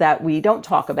experiences that we don't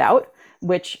talk about,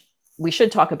 which we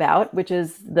should talk about, which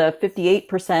is the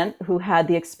 58% who had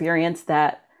the experience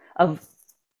of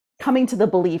coming to the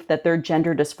belief that their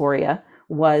gender dysphoria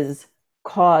was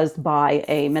caused by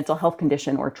a mental health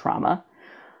condition or trauma.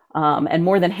 And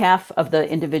more than half of the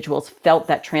individuals felt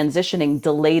that transitioning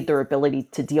delayed their ability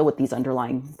to deal with these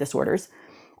underlying disorders.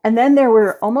 And then there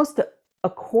were almost a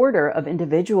quarter of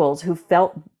individuals who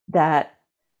felt that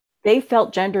they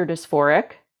felt gender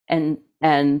dysphoric and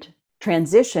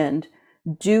transitioned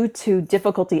due to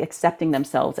difficulty accepting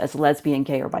themselves as lesbian,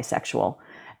 gay, or bisexual.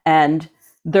 And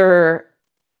their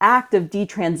act of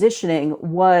detransitioning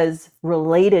was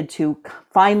related to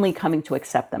finally coming to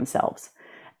accept themselves.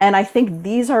 And I think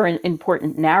these are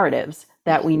important narratives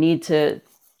that we need to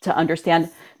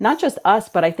understand, not just us,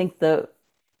 but I think the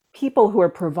people who are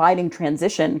providing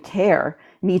transition care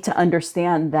need to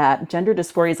understand that gender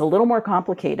dysphoria is a little more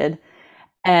complicated,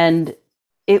 and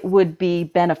it would be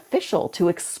beneficial to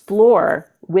explore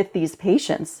with these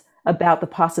patients about the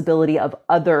possibility of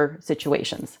other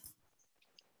situations.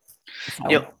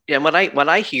 So. And when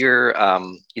I hear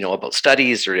about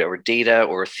studies or data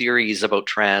or theories about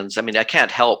trans, I mean, I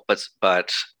can't help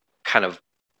but kind of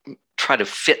try to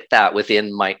fit that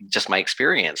within my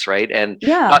experience, right? And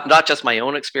not just my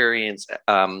own experience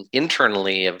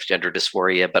internally of gender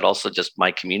dysphoria, but also just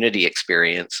my community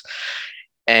experience.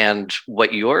 And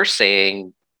what you're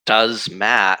saying does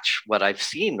match what I've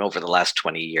seen over the last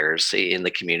 20 years in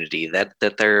the community, that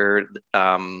there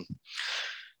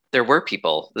were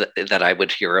people that I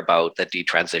would hear about that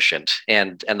detransitioned.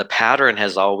 And the pattern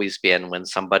has always been when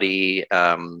somebody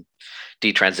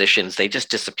detransitions, they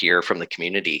just disappear from the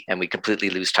community and we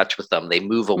completely lose touch with them. They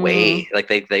move away. Like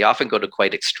they often go to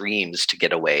quite extremes to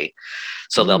get away.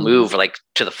 So they'll move like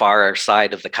to the far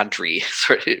side of the country,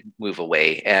 sort of move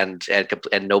away, and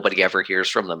nobody ever hears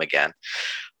from them again.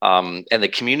 And the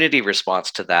community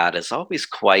response to that is always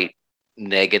quite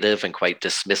negative and quite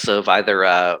dismissive.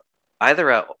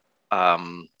 Either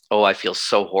oh, I feel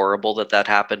so horrible that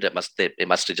happened. It must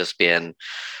have just been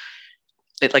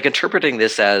like interpreting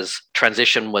this as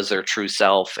transition was their true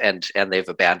self and they've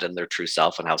abandoned their true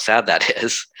self and how sad that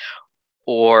is,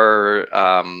 or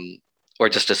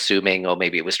just assuming, oh,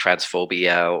 maybe it was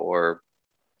transphobia or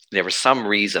there was some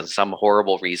reason, some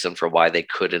horrible reason for why they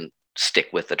couldn't stick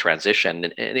with the transition.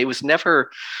 And it was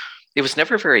never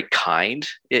very kind.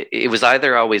 It was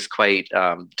either always quite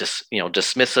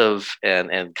dismissive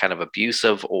and kind of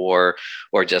abusive, or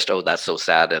just, oh, that's so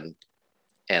sad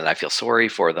and I feel sorry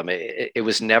for them. It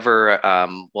was never,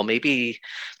 well, maybe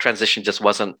transition just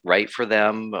wasn't right for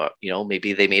them.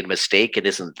 Maybe they made a mistake. It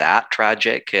isn't that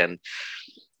tragic. And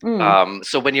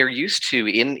so when you're used to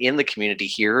in the community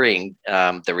hearing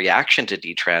the reaction to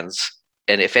detrans,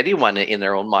 and if anyone in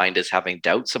their own mind is having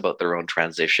doubts about their own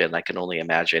transition, I can only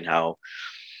imagine how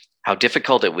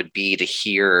difficult it would be to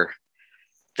hear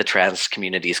the trans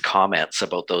community's comments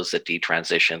about those that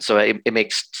detransition. So it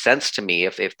makes sense to me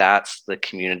if that's the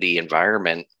community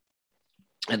environment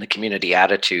and the community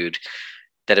attitude,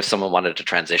 that if someone wanted to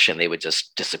transition, they would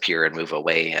just disappear and move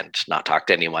away and not talk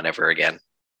to anyone ever again.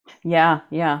 Yeah.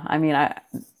 I mean,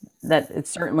 that it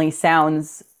certainly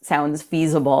sounds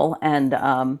feasible.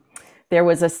 And there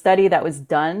was a study that was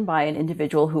done by an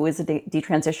individual who is a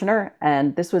detransitioner,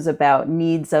 and this was about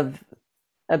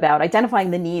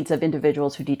identifying the needs of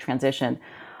individuals who detransition.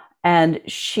 And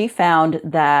she found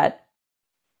that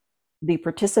the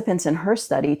participants in her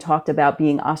study talked about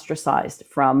being ostracized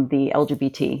from the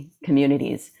LGBT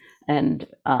communities. And,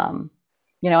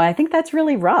 I think that's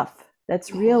really rough.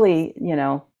 That's really,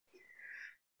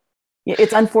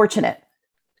 it's unfortunate.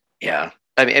 Yeah.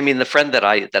 I mean, the friend that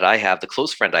I have, the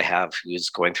close friend I have who's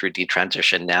going through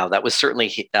detransition now, that was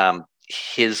certainly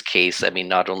his case. I mean,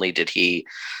 not only did he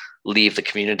leave the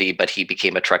community, but he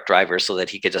became a truck driver so that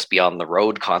he could just be on the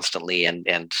road constantly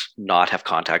and not have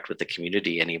contact with the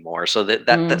community anymore. So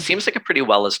that seems like a pretty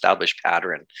well-established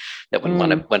pattern, that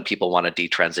when people want to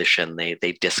detransition,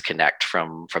 they disconnect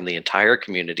from the entire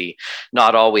community,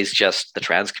 not always just the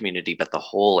trans community, but the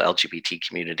whole LGBT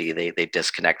community. They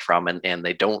disconnect from, and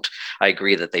they don't, I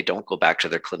agree that they don't go back to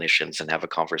their clinicians and have a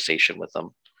conversation with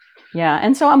them. Yeah.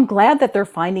 And so I'm glad that they're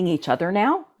finding each other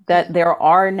now, that there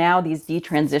are now these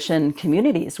detransition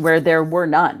communities where there were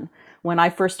none. When I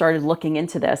first started looking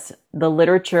into this, the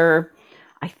literature,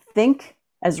 I think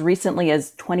as recently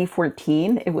as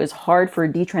 2014, it was hard for a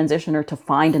detransitioner to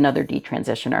find another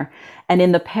detransitioner. And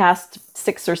in the past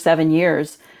 6 or 7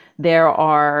 years, there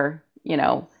are,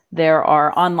 there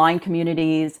are online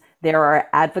communities, there are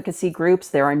advocacy groups,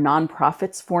 there are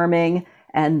nonprofits forming,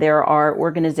 and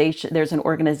there's an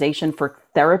organization for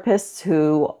therapists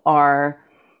who are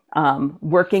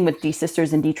working with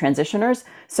desisters and detransitioners.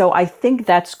 So I think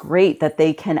that's great that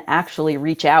they can actually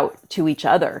reach out to each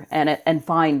other and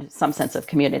find some sense of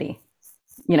community.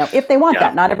 If they want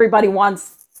that. Not everybody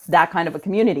wants that kind of a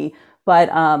community, but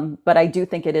I do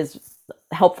think it is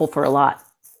helpful for a lot.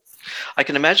 I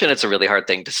can imagine it's a really hard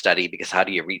thing to study, because how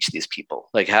do you reach these people?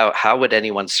 Like how would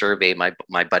anyone survey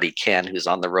my buddy Ken, who's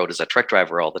on the road as a truck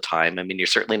driver all the time? I mean, you're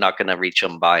certainly not going to reach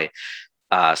him by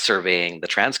surveying the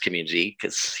trans community,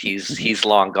 because he's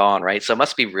long gone, right? So it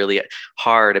must be really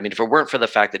hard. I mean, if it weren't for the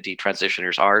fact that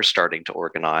detransitioners are starting to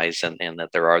organize and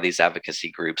that there are these advocacy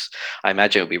groups, I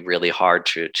imagine it would be really hard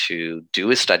to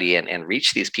do a study and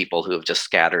reach these people who have just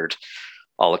scattered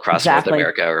all across North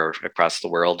America or across the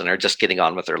world and are just getting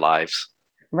on with their lives.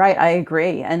 Right, I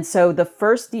agree. And so the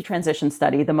first detransition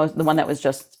study, the one that was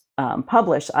just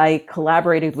published, I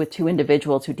collaborated with 2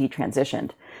 individuals who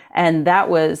detransitioned, and that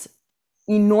was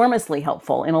enormously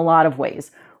helpful in a lot of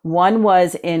ways. One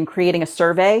was in creating a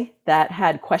survey that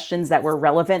had questions that were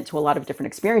relevant to a lot of different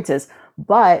experiences,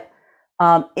 but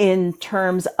in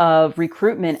terms of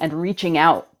recruitment and reaching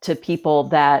out to people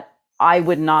that I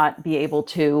would not be able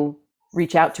to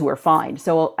reach out to or find.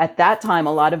 So at that time,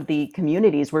 a lot of the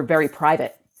communities were very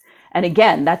private. And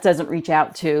again, that doesn't reach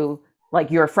out to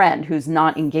like your friend who's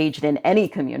not engaged in any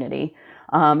community,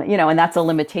 and that's a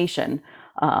limitation.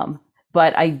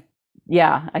 But I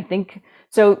think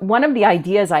so. One of the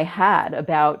ideas I had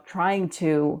about trying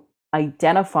to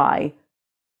identify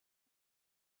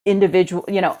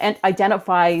and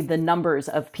identify the numbers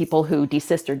of people who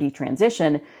desist or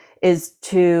detransition is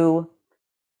to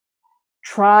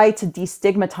try to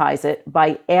destigmatize it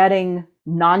by adding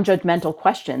non-judgmental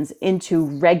questions into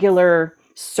regular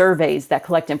surveys that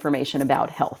collect information about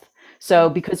health.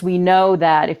 So because we know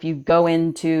that if you go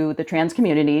into the trans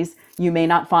communities, you may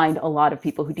not find a lot of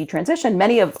people who detransition,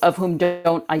 many of whom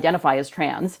don't identify as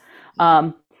trans.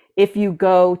 If you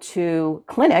go to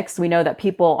clinics, we know that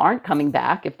people aren't coming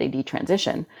back if they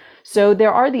detransition. So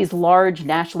there are these large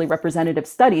nationally representative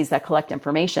studies that collect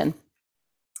information.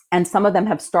 And some of them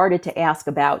have started to ask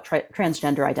about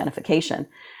transgender identification.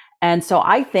 And so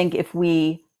I think if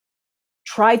we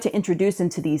try to introduce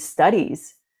into these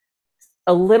studies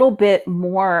a little bit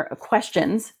more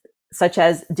questions, such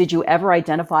as, did you ever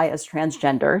identify as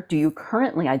transgender? Do you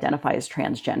currently identify as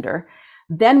transgender?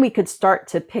 Then we could start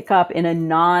to pick up in a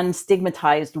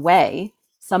non-stigmatized way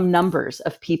some numbers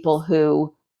of people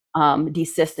who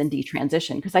desist and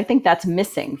detransition, because I think that's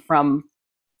missing from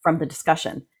the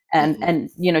discussion. And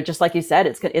just like you said,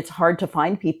 it's hard to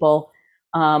find people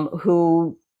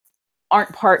who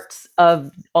aren't parts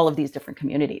of all of these different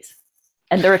communities,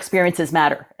 and their experiences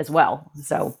matter as well.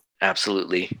 So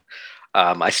absolutely,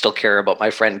 I still care about my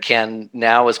friend Ken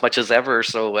now as much as ever.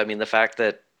 So I mean, the fact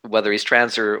that whether he's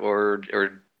trans or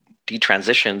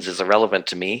detransitions is irrelevant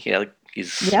to me.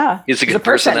 He's a good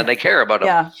person, and I care about him.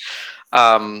 Yeah.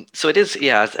 So it is,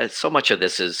 so much of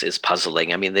this is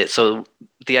puzzling. I mean, so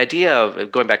the idea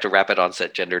of going back to rapid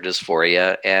onset gender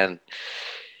dysphoria, and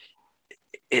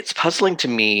it's puzzling to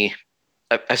me.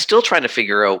 I'm still trying to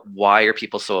figure out, why are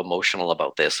people so emotional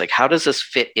about this? Like, how does this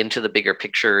fit into the bigger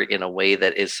picture in a way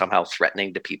that is somehow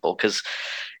threatening to people? Because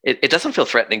it doesn't feel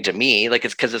threatening to me. Like,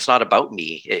 it's because it's not about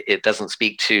me. It doesn't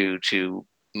speak to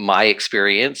my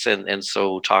experience. And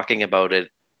so talking about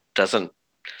it doesn't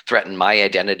threaten my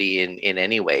identity in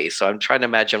any way. So I'm trying to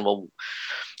imagine, well,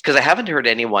 because I haven't heard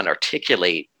anyone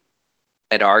articulate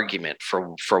an argument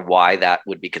for why that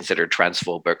would be considered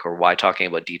transphobic, or why talking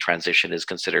about detransition is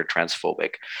considered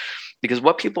transphobic. Because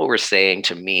what people were saying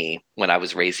to me when I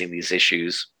was raising these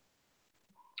issues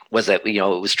was that, it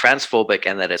was transphobic,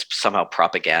 and that it's somehow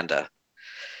propaganda,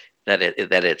 that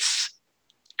it's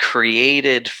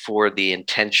created for the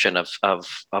intention of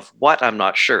what, I'm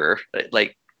not sure,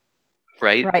 like,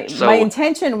 right? So my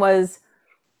intention was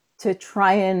to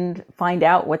try and find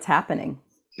out what's happening.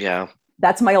 Yeah.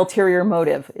 That's my ulterior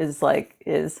motive, is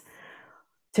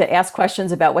to ask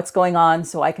questions about what's going on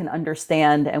so I can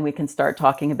understand, and we can start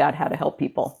talking about how to help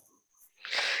people.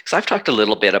 Because I've talked a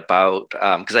little bit about,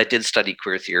 because I did study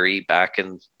queer theory back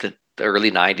in the early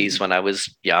 90s when I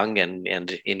was young and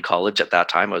in college at that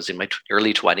time. I was in my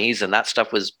early 20s, and that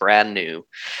stuff was brand new.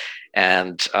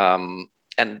 And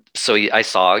so I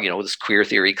saw, this queer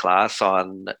theory class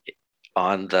on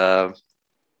the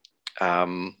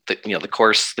the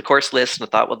course list, and I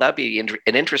thought, well, that'd be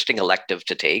an interesting elective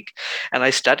to take, and I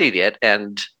studied it,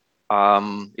 and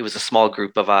it was a small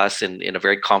group of us in a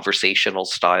very conversational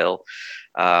style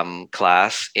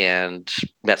class, and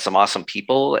met some awesome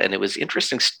people, and it was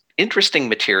interesting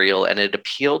material, and it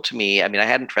appealed to me. I mean, I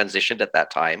hadn't transitioned at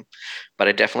that time, but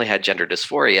I definitely had gender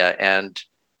dysphoria, and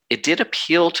it did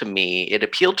appeal to me. It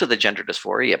appealed to the gender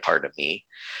dysphoria part of me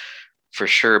for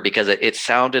sure, because it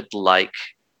sounded like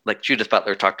Judith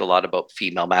Butler talked a lot about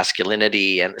female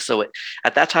masculinity, and so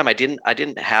at that time I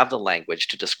didn't have the language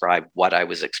to describe what I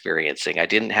was experiencing. I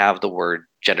didn't have the word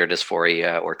gender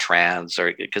dysphoria or trans,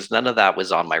 or because none of that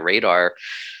was on my radar.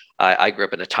 I grew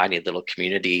up in a tiny little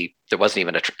community. There wasn't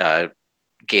even a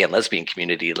gay and lesbian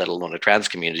community, let alone a trans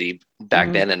community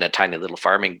back then, in a tiny little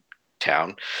farming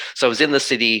town. So I was in the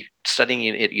city studying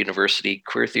at university.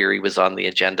 Queer theory was on the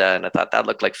agenda, and I thought that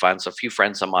looked like fun. So a few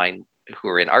friends of mine who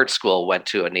were in art school went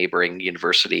to a neighboring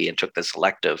university and took this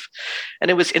elective.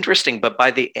 And it was interesting, but by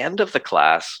the end of the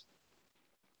class,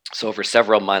 so over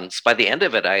several months, by the end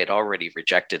of it, I had already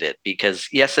rejected it because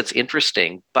yes, it's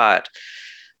interesting, but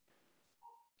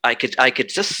I could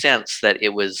just sense that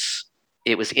it was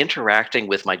interacting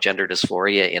with my gender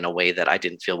dysphoria in a way that I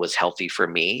didn't feel was healthy for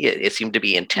me. It seemed to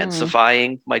be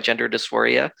intensifying my gender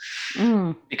dysphoria,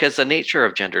 because the nature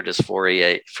of gender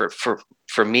dysphoria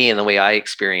for me and the way I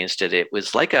experienced it, it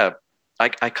was like I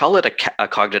call it a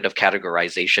cognitive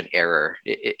categorization error.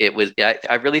 It was,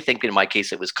 I really think in my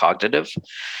case, it was cognitive.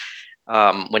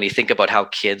 When you think about how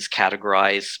kids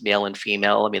categorize male and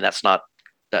female, I mean, that's not,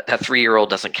 that 3-year-old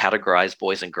doesn't categorize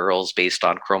boys and girls based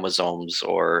on chromosomes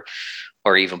or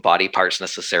even body parts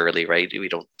necessarily, right? We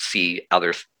don't see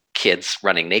other kids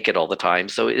running naked all the time.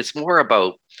 So it's more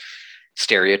about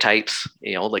stereotypes,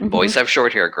 like boys have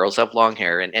short hair, girls have long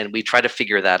hair, and we try to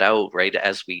figure that out, right,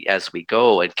 as we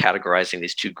go, and categorizing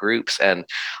these two groups. And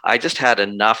I just had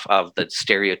enough of the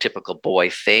stereotypical boy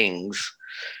things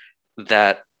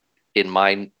that in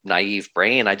my naive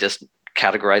brain, I just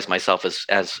categorized myself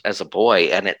as a boy,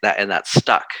 and that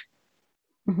stuck.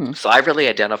 So I really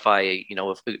identify,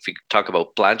 if we talk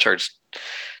about Blanchard's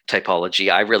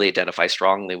typology, I really identify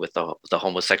strongly with the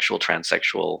homosexual,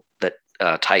 transsexual, that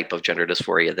type of gender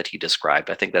dysphoria that he described.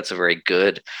 I think that's a very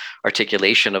good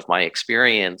articulation of my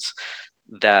experience,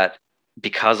 that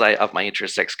because of my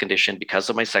intersex condition, because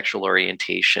of my sexual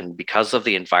orientation, because of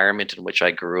the environment in which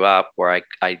I grew up, where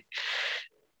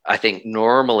I think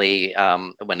normally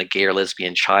when a gay or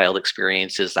lesbian child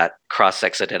experiences that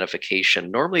cross-sex identification,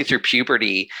 normally through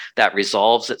puberty, that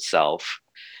resolves itself,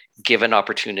 given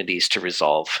opportunities to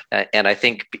resolve. And I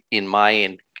think in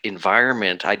my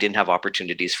environment, I didn't have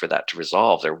opportunities for that to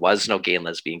resolve. There was no gay and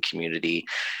lesbian community.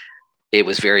 It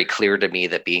was very clear to me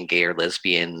that being gay or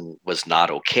lesbian was not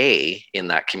okay in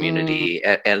that community.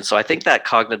 And so I think that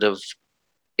cognitive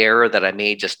error that I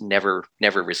made just never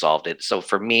resolved it. So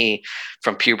for me,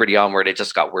 from puberty onward, it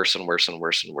just got worse and worse and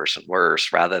worse and worse and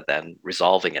worse, rather than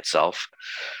resolving itself.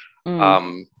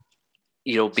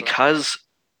 Because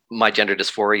my gender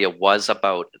dysphoria was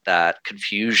about that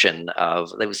confusion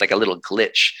of, it was like a little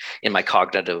glitch in my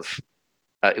cognitive.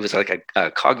 It was like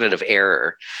a cognitive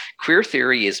error. Queer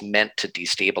theory is meant to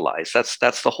destabilize.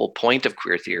 That's the whole point of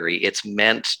queer theory. It's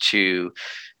meant to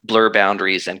blur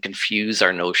boundaries and confuse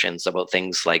our notions about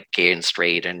things like gay and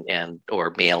straight and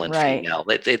or male and female.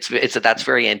 It's that's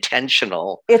very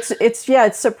intentional.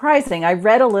 It's surprising. I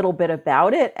read a little bit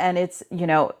about it, and it's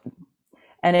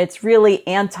really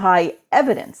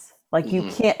anti-evidence. Like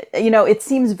you can't, it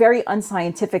seems very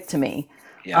unscientific to me.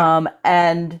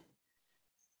 And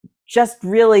just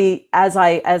really, as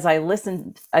I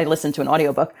listened to an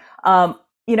audiobook,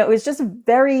 it was just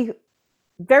very,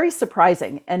 very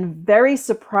surprising, and very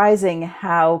surprising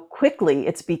how quickly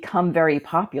it's become very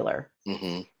popular.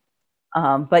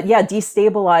 But yeah,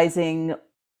 destabilizing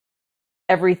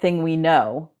everything we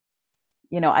know.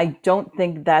 I don't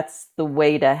think that's the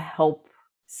way to help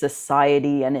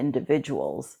society and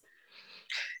individuals.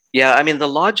 Yeah, I mean, the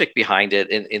logic behind it,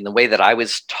 in the way that I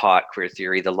was taught queer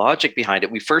theory, the logic behind it,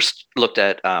 we first looked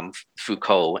at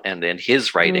Foucault and then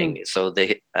his writing. So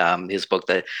his book,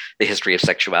 the History of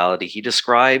Sexuality, he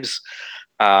describes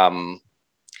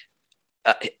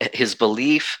his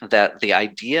belief that the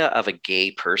idea of a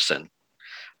gay person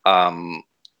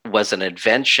was an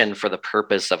invention for the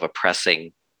purpose of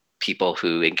oppressing people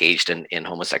who engaged in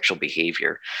homosexual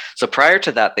behavior. So prior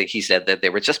to that, he said that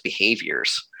there were just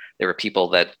behaviors. There were people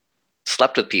that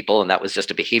slept with people, and that was just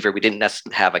a behavior. We didn't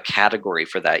necessarily have a category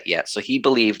for that yet. So he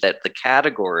believed that the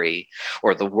category,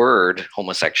 or the word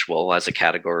homosexual as a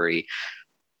category,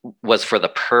 was for the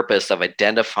purpose of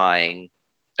identifying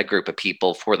a group of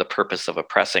people for the purpose of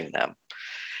oppressing them.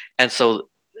 And so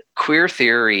queer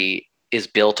theory is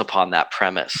built upon that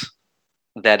premise,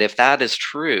 that if that is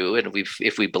true, and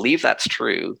if we believe that's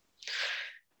true,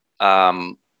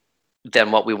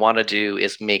 then what we want to do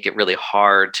is make it really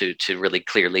hard to really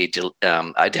clearly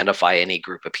identify any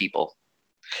group of people.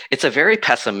 It's a very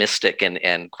pessimistic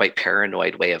and quite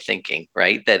paranoid way of thinking,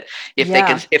 right? That if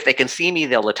they can see me,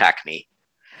 they'll attack me.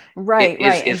 Right.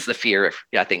 Is the fear,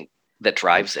 I think, that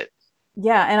drives it.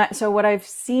 Yeah, and so what I've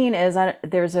seen is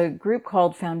there's a group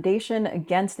called Foundation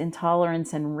Against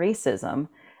Intolerance and Racism,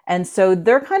 and so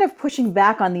they're kind of pushing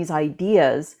back on these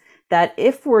ideas that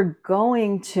if we're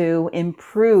going to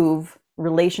improve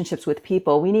relationships with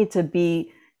people, we need to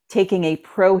be taking a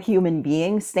pro-human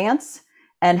being stance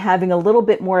and having a little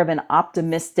bit more of an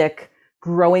optimistic,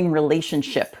 growing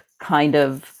relationship kind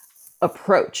of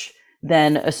approach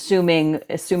than assuming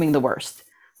the worst.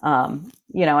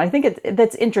 I think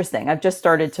that's interesting. I've just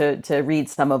started to read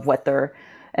some of what they're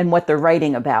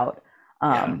writing about.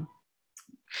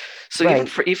 So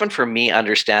right. even for me,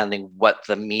 understanding what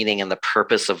the meaning and the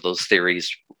purpose of those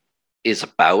theories is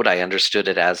about, I understood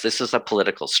it as this is a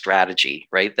political strategy,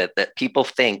 right? That people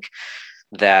think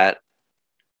that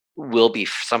we'll be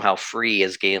somehow free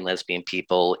as gay and lesbian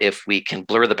people if we can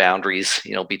blur the boundaries,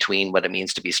 between what it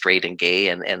means to be straight and gay,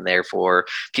 and therefore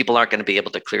people aren't going to be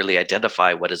able to clearly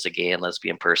identify what is a gay and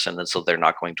lesbian person, and so they're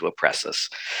not going to oppress us.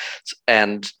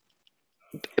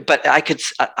 But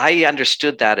I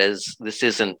understood that as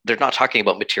they're not talking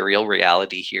about material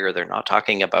reality here. They're not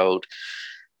talking about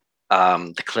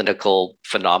the clinical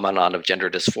phenomenon of gender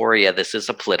dysphoria. This is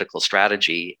a political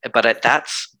strategy, but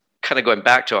that's kind of going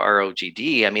back to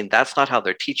ROGD. I mean, that's not how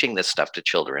they're teaching this stuff to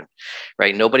children,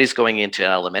 right? Nobody's going into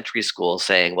an elementary school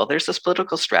saying, well, there's this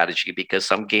political strategy because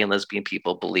some gay and lesbian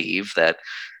people believe that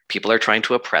people are trying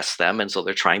to oppress them. And so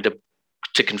they're trying to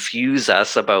confuse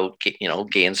us about,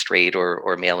 gay and straight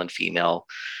or male and female.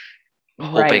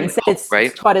 Hoping, it's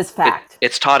taught as fact.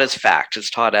 It's taught as fact.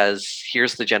 It's taught as,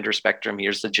 here's the gender spectrum,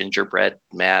 here's the gingerbread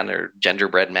man or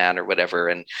genderbread man or whatever.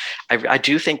 And I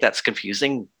do think that's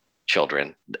confusing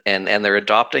children, and they're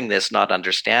adopting this, not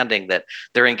understanding that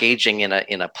they're engaging in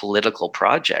a political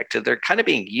project. They're kind of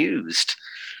being used,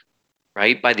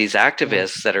 right, by these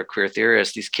activists that are queer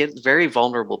theorists. These kids, very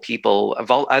vulnerable people,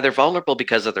 either vulnerable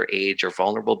because of their age or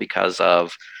vulnerable because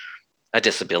of a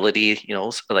disability,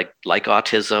 like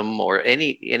autism or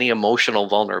any emotional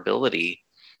vulnerability,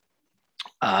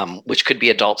 which could be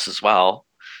adults as well.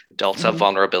 Adults have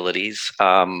vulnerabilities.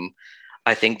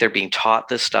 I think they're being taught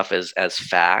this stuff as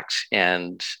fact,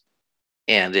 and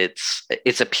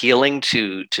it's appealing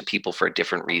to people for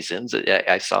different reasons.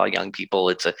 I saw young people.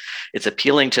 It's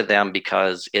appealing to them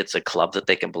because it's a club that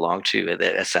they can belong to,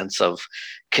 a sense of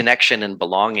connection and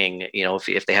belonging.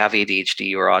 If they have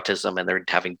ADHD or autism and they're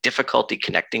having difficulty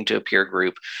connecting to a peer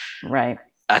group, right?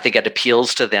 I think it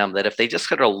appeals to them that if they just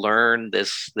got to learn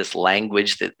this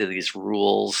language, these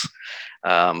rules,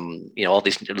 all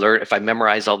these if I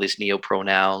memorize all these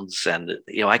neopronouns, and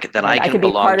I can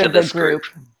belong to this group.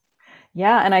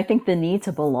 Yeah, and I think the need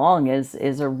to belong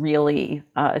is a really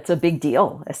it's a big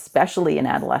deal, especially in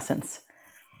adolescence.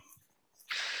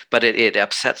 But it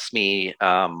upsets me,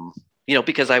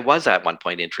 because I was at one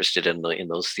point interested in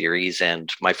those theories,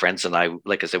 and my friends and I,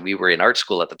 like I said, we were in art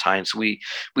school at the time, so we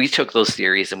took those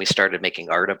theories and we started making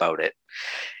art about it.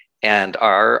 And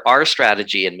our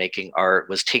strategy in making art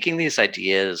was taking these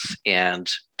ideas and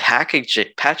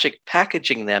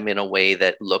packaging them in a way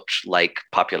that looked like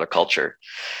popular culture.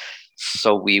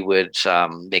 So we would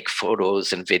make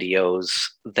photos and videos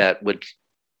that would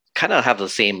kind of have the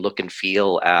same look and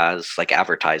feel as like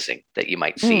advertising that you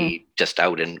might see just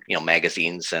out in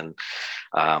magazines and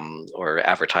or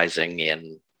advertising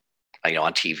in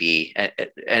on TV,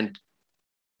 and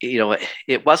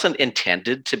it wasn't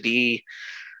intended to be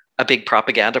a big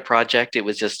propaganda project. It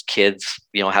was just kids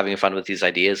having fun with these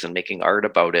ideas and making art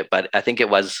about it. But I think it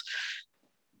was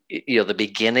the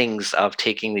beginnings of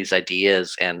taking these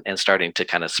ideas and starting to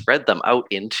kind of spread them out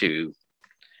into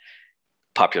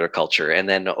popular culture. And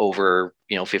then over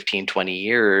 15, 20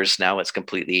 years now, it's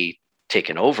completely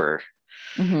taken over.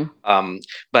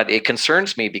 But it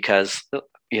concerns me because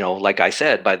like I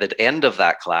said, by the end of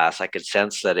that class, I could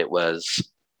sense that it was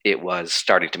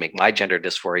starting to make my gender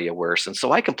dysphoria worse, and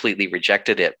so I completely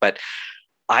rejected it. But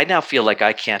I now feel like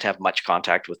I can't have much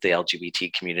contact with the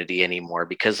LGBT community anymore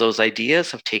because those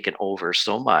ideas have taken over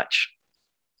so much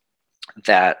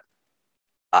that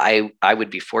I would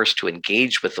be forced to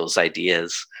engage with those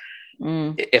ideas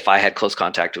if I had close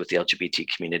contact with the LGBT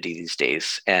community these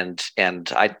days. And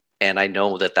and I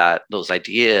know that those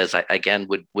ideas again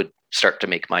would start to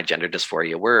make my gender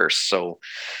dysphoria worse. So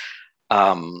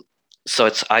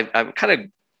I've kind of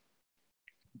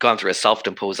gone through a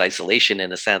self-imposed isolation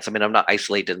in a sense. I mean, I'm not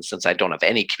isolated in the sense I don't have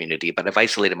any community, but I've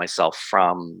isolated myself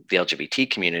from the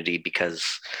LGBT community because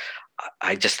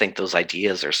I just think those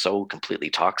ideas are so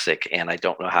completely toxic, and I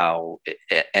don't know how.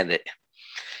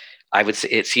 I would say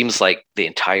it seems like the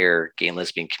entire gay and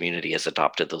lesbian community has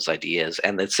adopted those ideas,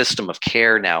 and the system of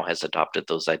care now has adopted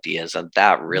those ideas, and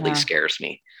that really scares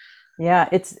me. Yeah,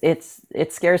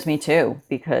 it scares me too,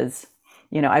 because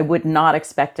I would not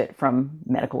expect it from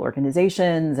medical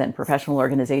organizations and professional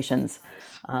organizations.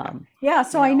 Yeah,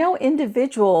 so I know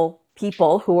individual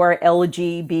people who are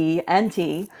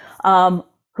LGBT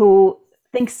who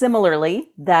think similarly,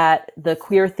 that the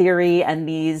queer theory and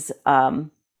these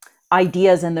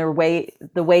ideas and the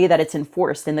way that it's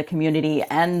enforced in the community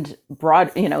and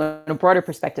in a broader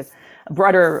perspective,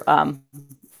 broader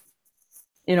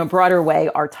broader way,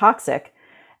 are toxic.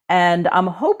 And I'm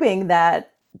hoping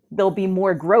that there'll be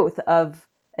more growth of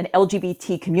an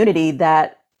LGBT community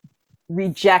that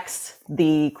rejects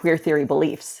the queer theory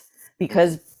beliefs,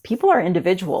 because people are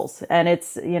individuals. And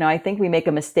it's, I think we make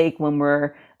a mistake when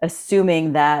we're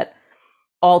assuming that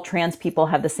all trans people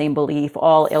have the same belief,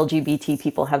 all LGBT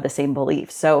people have the same belief.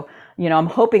 So, I'm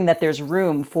hoping that there's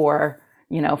room for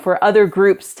other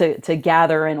groups to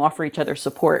gather and offer each other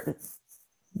support,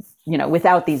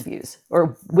 without these views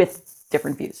or with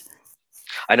different views.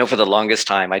 I know for the longest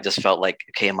time, I just felt like,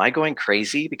 okay, am I going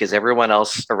crazy? Because everyone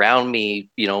else around me,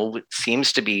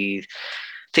 seems to be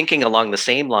thinking along the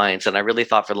same lines. And I really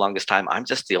thought for the longest time, I'm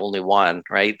just the only one,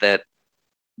 right? That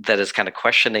is kind of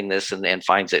questioning this and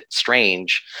finds it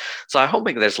strange. So I'm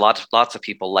hoping there's lots of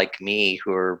people like me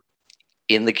who are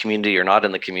in the community or not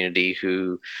in the community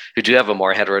who do have a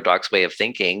more heterodox way of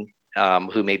thinking,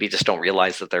 who maybe just don't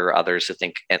realize that there are others who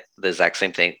think the exact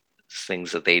same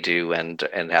things that they do and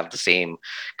have the same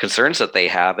concerns that they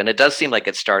have. And it does seem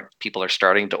like people are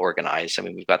starting to organize. I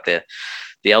mean, we've got the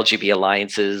LGBT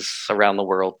alliances around the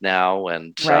world now,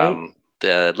 and right.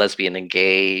 The Lesbian and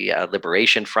Gay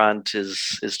Liberation Front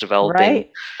is developing.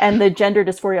 Right. And the Gender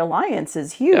Dysphoria Alliance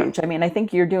is huge. Yeah. I mean, I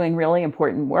think you're doing really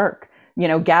important work,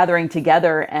 gathering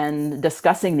together and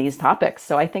discussing these topics.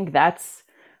 So I think that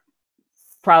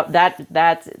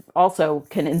also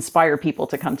can inspire people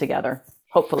to come together,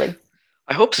 hopefully.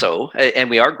 I hope so. And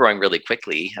we are growing really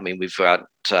quickly. I mean, we've got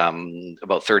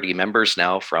about 30 members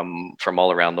now from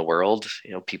all around the world.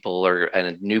 New people are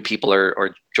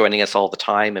joining us all the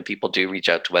time, and people do reach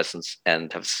out to us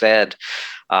and have said,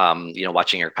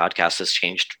 watching your podcast has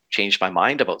changed my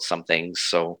mind about some things.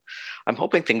 So I'm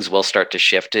hoping things will start to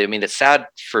shift. I mean, it's sad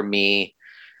for me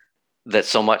that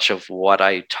so much of what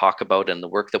I talk about and the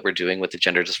work that we're doing with the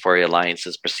Gender Dysphoria Alliance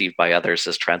is perceived by others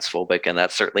as transphobic, and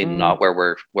that's certainly not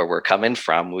where we're coming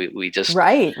from. We just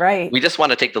right. We just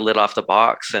want to take the lid off the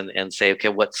box and say, okay,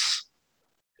 let's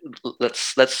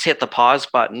hit the pause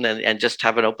button and just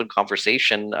have an open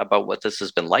conversation about what this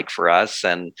has been like for us,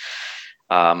 and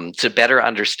to better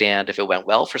understand if it went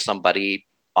well for somebody.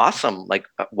 Awesome. Like,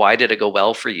 why did it go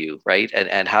well for you? Right.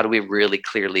 And how do we really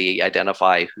clearly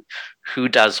identify who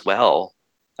does well,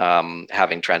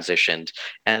 having transitioned,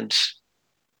 and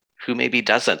who maybe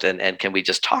doesn't? And can we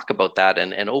just talk about that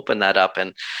and open that up?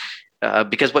 And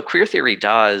because what queer theory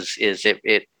does is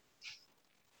it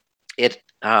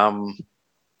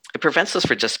prevents us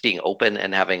from just being open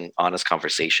and having honest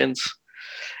conversations.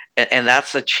 And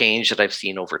that's a change that I've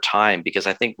seen over time, because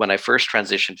I think when I first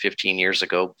transitioned 15 years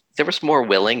ago, there was more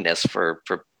willingness for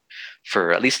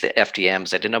at least the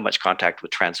FDMs. I didn't have much contact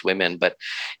with trans women, but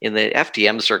in the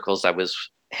FDM circles I was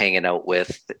hanging out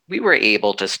with, we were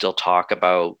able to still talk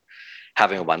about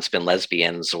having once been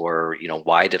lesbians, or,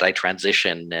 why did I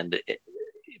transition? And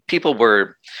people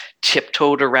were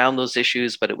tiptoed around those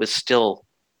issues, but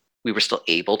we were still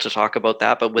able to talk about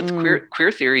that. But with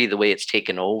queer theory, the way it's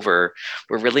taken over,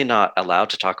 we're really not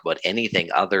allowed to talk about anything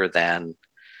other than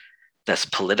this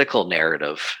political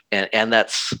narrative. And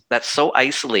that's so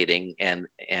isolating. And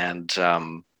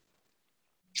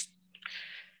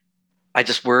I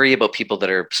just worry about people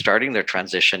that are starting their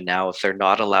transition now, if they're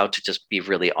not allowed to just be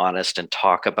really honest and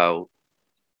talk about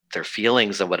their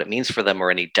feelings and what it means for them, or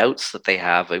any doubts that they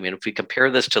have. I mean, if we compare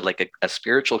this to like a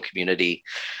spiritual community,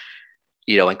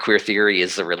 and queer theory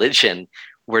is the religion,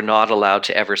 we're not allowed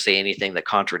to ever say anything that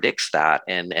contradicts that.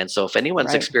 And so if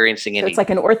anyone's experiencing any... So it's like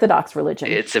an orthodox religion.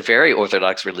 It's a very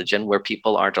orthodox religion where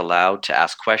people aren't allowed to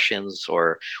ask questions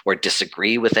or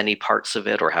disagree with any parts of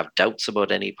it, or have doubts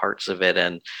about any parts of it.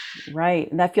 And right.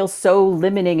 And that feels so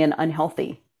limiting and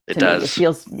unhealthy. It does. It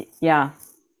feels, yeah.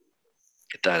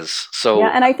 It does. So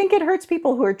Yeah, and I think it hurts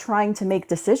people who are trying to make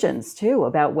decisions too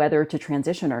about whether to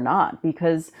transition or not,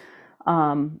 because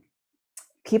um,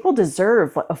 people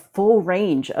deserve a full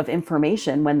range of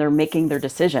information when they're making their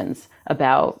decisions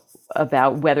about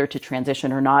whether to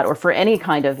transition or not, or for any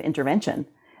kind of intervention.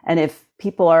 And if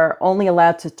people are only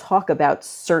allowed to talk about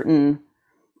certain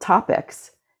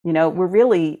topics, we're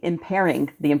really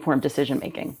impairing the informed decision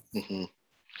making. mhm.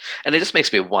 And it just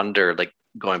makes me wonder, like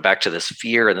going back to this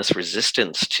fear and this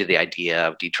resistance to the idea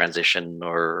of detransition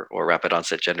or rapid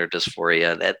onset gender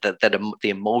dysphoria, that the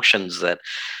emotions that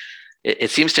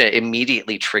it seems to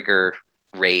immediately trigger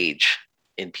rage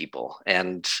in people.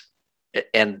 And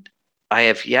I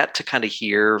have yet to kind of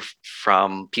hear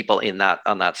from people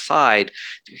on that side.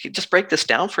 Just break this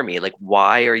down for me. Like,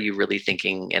 why are you really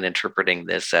thinking and interpreting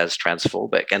this as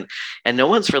transphobic? And no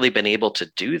one's really been able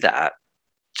to do that,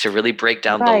 to really break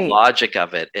down the Right. logic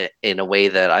of it in a way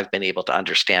that I've been able to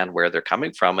understand where they're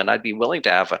coming from. And I'd be willing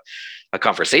to have a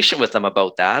conversation with them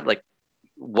about that. Like,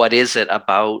 what is it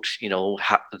about,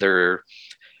 how they're,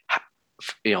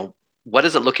 what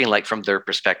is it looking like from their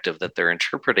perspective that they're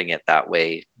interpreting it that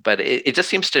way? But it just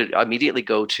seems to immediately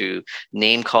go to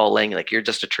name calling, like you're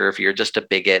just a TERF, you're just a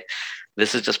bigot.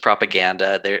 This is just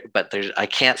propaganda. But I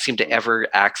can't seem to ever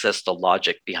access the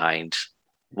logic behind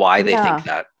why they think Yeah.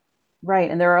 that.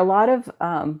 Right. And there are a lot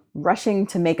of rushing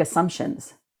to make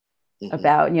assumptions Mm-hmm.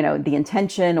 about, the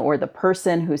intention or the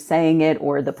person who's saying it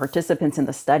or the participants in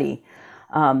the study.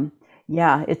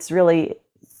 Yeah, it's really,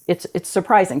 it's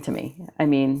surprising to me. I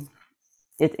mean,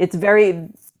 it's very,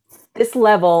 this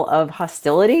level of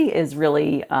hostility is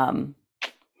really,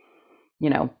 you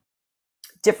know,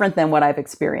 different than what I've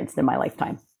experienced in my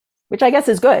lifetime, which I guess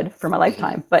is good for my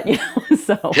lifetime. But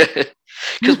so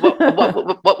because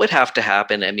what would have to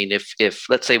happen? I mean, if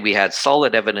let's say we had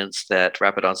solid evidence that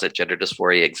rapid onset gender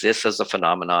dysphoria exists as a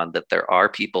phenomenon, that there are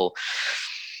people,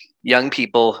 young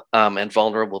people, and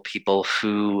vulnerable people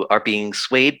who are being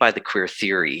swayed by the queer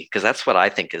theory, because that's what I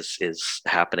think is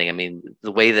happening. I mean,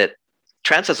 the way that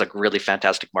Trans has a really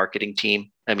fantastic marketing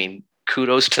team. I mean,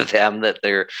 kudos to them that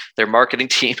their marketing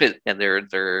team and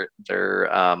their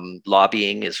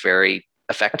lobbying is very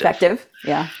effective. effective.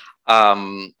 Yeah.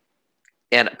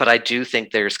 But I do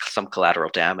think there's some collateral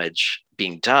damage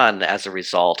being done as a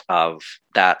result of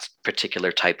that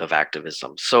particular type of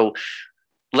activism. So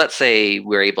let's say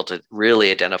we're able to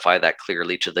really identify that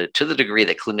clearly to the degree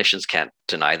that clinicians can't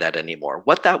deny that anymore.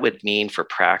 What that would mean for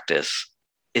practice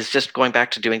is just going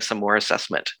back to doing some more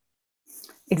assessment.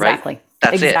 Exactly. Right?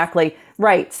 That's exactly. it.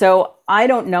 Right. So I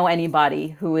don't know anybody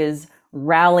who is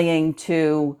rallying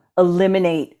to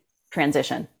eliminate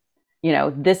transition.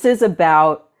 This is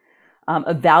about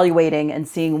evaluating and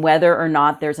seeing whether or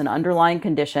not there's an underlying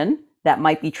condition that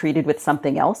might be treated with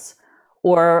something else,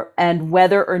 and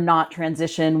whether or not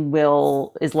transition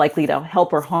is likely to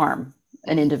help or harm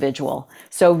an individual.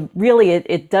 So really,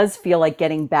 it does feel like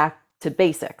getting back to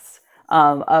basics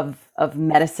of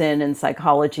medicine and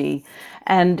psychology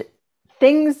and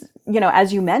things.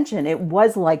 As you mentioned, it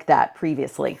was like that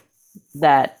previously.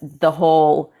 That the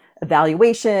whole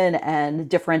evaluation and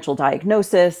differential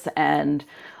diagnosis and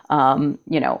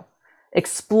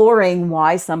exploring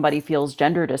why somebody feels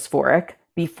gender dysphoric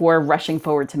before rushing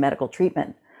forward to medical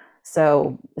treatment.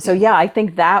 So yeah, I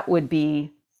think that would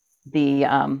be the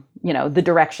the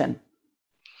direction.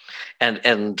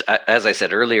 And as I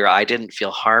said earlier, I didn't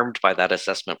feel harmed by that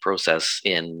assessment process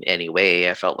in any way.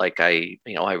 I felt like I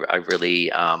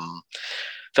really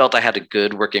felt I had a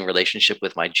good working relationship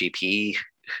with my GP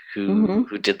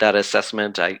who did that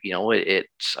assessment. I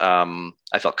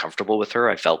felt comfortable with her.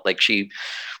 I felt like she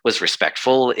was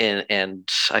respectful, and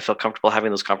I felt comfortable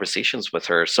having those conversations with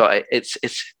her. So it's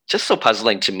just so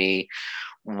puzzling to me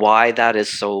why that is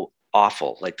so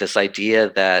awful. Like this idea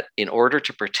that in order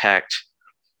to protect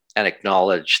and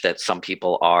acknowledge that some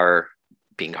people are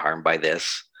being harmed by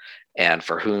this, and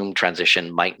for whom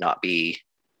transition might not be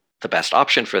the best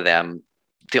option for them,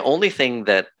 the only thing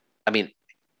that, I mean,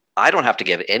 I don't have to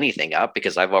give anything up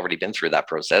because I've already been through that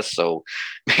process. So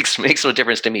makes no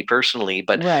difference to me personally.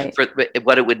 But right. for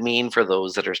what it would mean for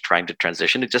those that are trying to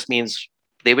transition, it just means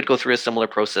they would go through a similar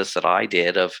process that I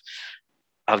did of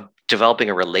developing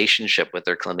a relationship with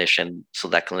their clinician, so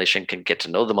that clinician can get to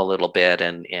know them a little bit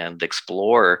and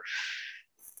explore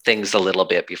things a little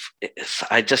bit.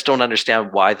 I just don't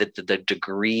understand why the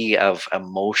degree of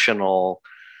emotional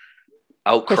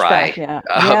outcry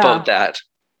about that.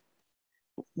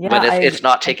 Yeah, but it's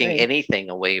not taking anything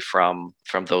away from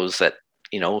those that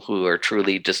who are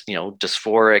truly just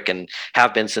dysphoric and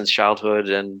have been since childhood,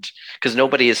 and because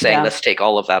nobody is saying let's take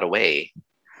all of that away.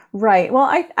 Right. Well,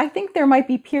 I think there might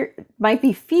be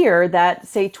fear that,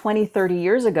 say, 20, 30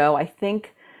 years ago, I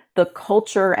think the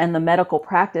culture and the medical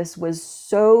practice was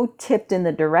so tipped in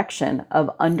the direction of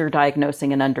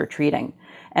underdiagnosing and undertreating.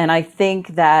 And I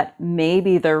think that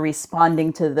maybe they're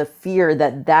responding to the fear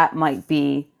that that might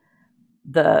be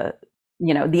the,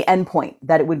 the end point,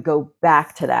 that it would go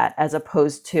back to that as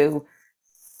opposed to,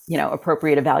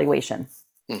 appropriate evaluation.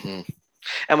 Hmm.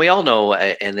 And we all know,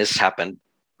 and this happened,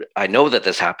 I know that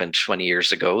this happened 20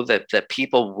 years ago, that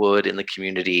people would in the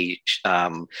community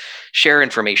share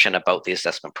information about the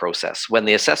assessment process. When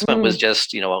the assessment was Mm,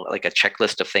 just, like a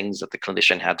checklist of things that the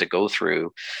clinician had to go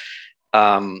through,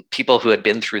 people who had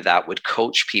been through that would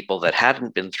coach people that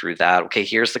hadn't been through that. Okay,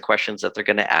 here's the questions that they're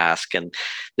going to ask, and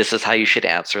this is how you should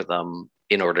answer them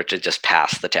in order to just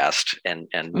pass the test and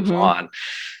move hmm. on.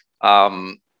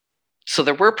 Um, so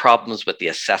there were problems with the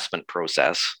assessment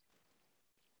process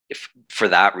for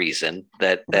that reason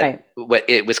that Right.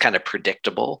 it was kind of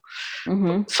predictable.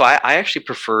 Hmm. So I actually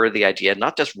prefer the idea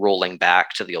not just rolling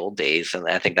back to the old days, and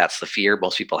I think that's the fear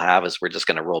most people have, is we're just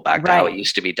going to roll back to how it Right.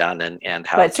 used to be done and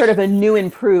have But sort of a new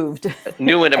improved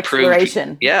new and improved.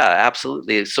 exploration. Yeah,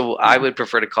 absolutely. So I Yeah. would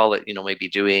prefer to call it, maybe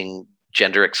doing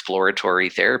gender exploratory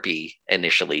therapy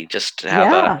initially, just to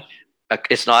have Yeah.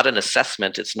 it's not an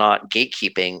assessment, it's not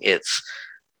gatekeeping, it's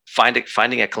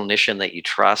finding a clinician that you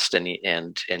trust and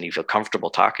you feel comfortable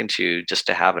talking to, just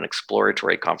to have an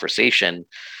exploratory conversation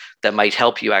that might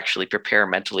help you actually prepare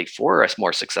mentally for a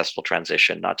more successful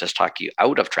transition, not just talk you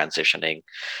out of transitioning,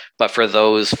 but for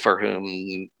those for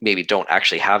whom maybe don't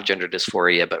actually have gender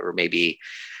dysphoria, but were maybe,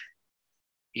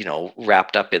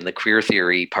 wrapped up in the queer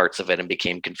theory parts of it and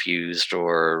became confused,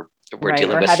 or were Right.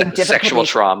 dealing Or with having sexual difficulty.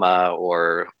 trauma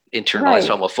or internalized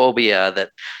Right. homophobia,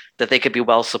 that they could be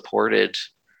well supported to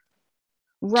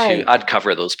Right.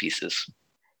 uncover those pieces.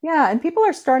 Yeah. And people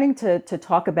are starting to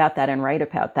talk about that and write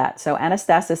about that. So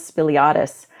Anastasis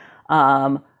Spiliadis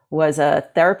was a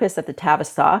therapist at the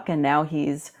Tavistock, and now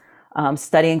he's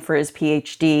studying for his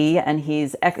PhD. And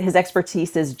his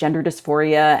expertise is gender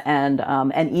dysphoria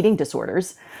and eating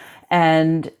disorders.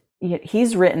 And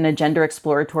he's written a gender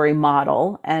exploratory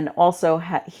model, and also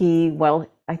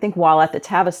I think while at the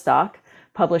Tavistock,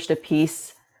 published a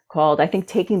piece called, I think,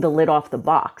 "Taking the Lid Off the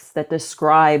Box," that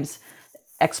describes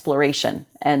exploration,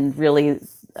 and really,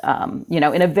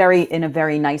 in a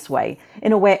very nice way,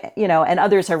 in a way, and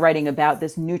others are writing about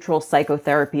this neutral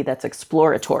psychotherapy that's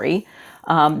exploratory,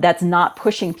 that's not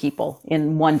pushing people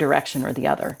in one direction or the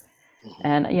other. Mhm.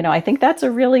 And, I think that's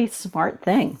a really smart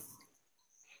thing.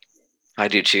 I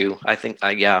do too. I think,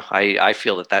 yeah, I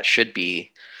feel that should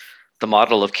be the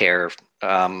model of care,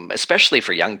 especially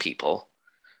for young people.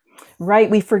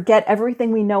 Right. We forget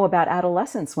everything we know about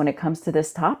adolescence when it comes to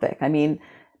this topic. I mean,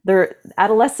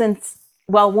 adolescence,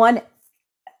 well, one,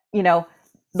 you know,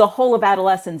 the whole of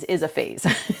adolescence is a phase.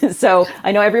 So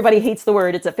I know everybody hates the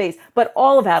word, it's a phase, but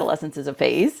all of adolescence is a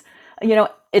phase.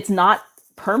 It's not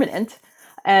permanent.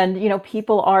 And,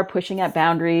 people are pushing at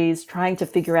boundaries, trying to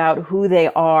figure out who they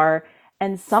are.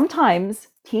 And sometimes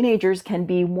teenagers can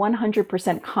be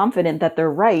 100% confident that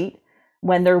they're right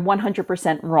when they're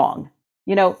 100% wrong.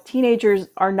 Teenagers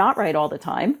are not right all the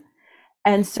time.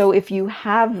 And so if you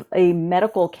have a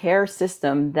medical care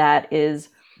system that is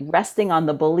resting on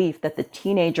the belief that the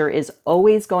teenager is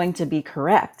always going to be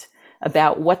correct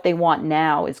about what they want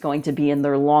now, is going to be in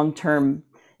their long term,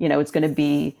 it's going to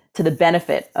be to the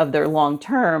benefit of their long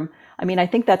term. I mean, I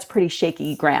think that's pretty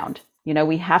shaky ground.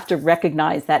 We have to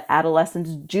recognize that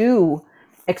adolescents do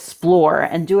explore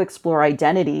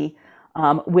identity,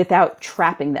 without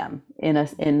trapping them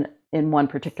in one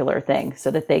particular thing, so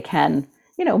that they can,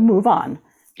 move on,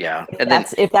 Yeah, if and then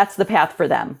that's the path for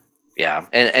them. yeah,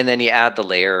 and then you add the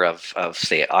layer of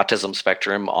say autism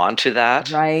spectrum onto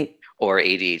that, Right. or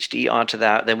ADHD onto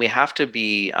that. Then we have to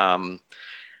be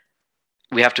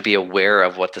aware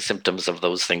of what the symptoms of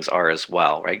those things are as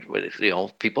well, right?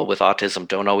 People with autism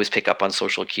don't always pick up on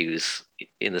social cues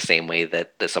in the same way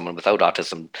that someone without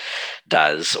autism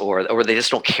does, or they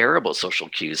just don't care about social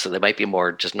cues. So they might be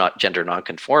more just not gender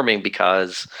non-conforming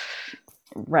because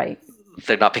Right.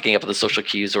 they're not picking up on the social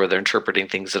cues, or they're interpreting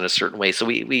things in a certain way. So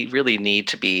we really need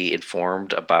to be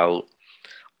informed about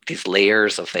these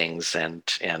layers of things and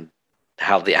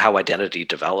how identity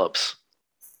develops.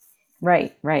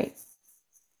 Right. Right.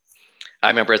 I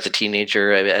remember as a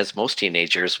teenager, as most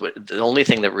teenagers, the only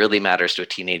thing that really matters to a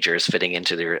teenager is fitting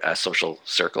into their social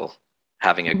circle,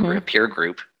 having a Hmm. peer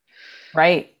group.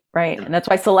 Right. Right. And And that's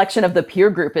why selection of the peer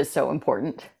group is so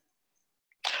important.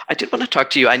 I did want to talk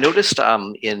to you. I noticed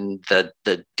in the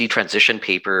detransition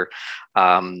paper,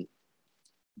 um,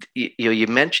 you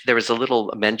mentioned there was a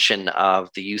little mention of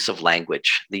the use of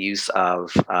language, the use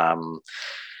of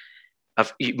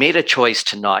you made a choice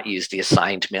to not use the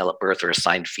assigned male at birth or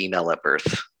assigned female at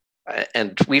birth.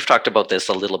 And we've talked about this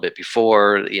a little bit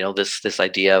before, this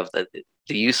idea of the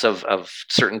use of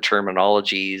certain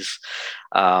terminologies,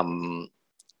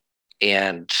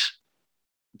 and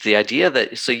the idea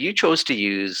that, so you chose to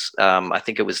use, I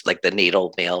think it was like the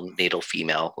natal male, natal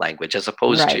female language, as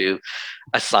opposed to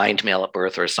assigned male at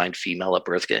birth or assigned female at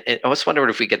birth. I was wondering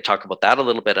if we could talk about that a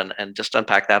little bit and just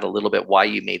unpack that a little bit, why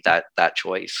you made that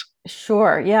choice.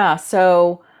 Sure. Yeah.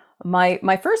 So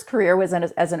my first career was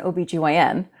as an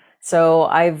OBGYN. So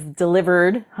I've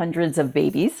delivered hundreds of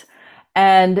babies.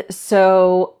 And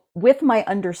so with my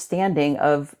understanding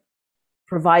of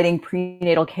providing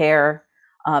prenatal care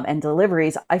and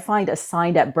deliveries, I find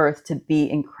assigned at birth to be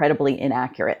incredibly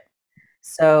inaccurate.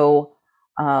 So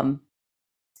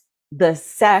the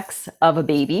sex of a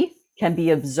baby can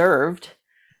be observed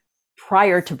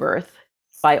prior to birth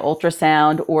by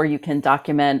ultrasound, or you can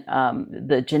document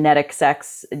the genetic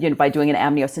sex, by doing an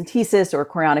amniocentesis or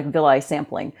chorionic villi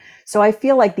sampling. So I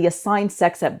feel like the assigned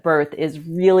sex at birth is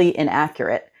really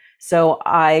inaccurate. So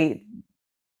I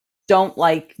don't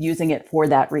like using it for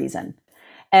that reason.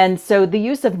 And so the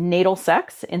use of natal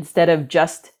sex instead of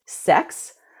just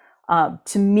sex,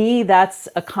 to me, that's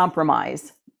a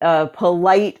compromise, a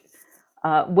polite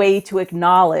way to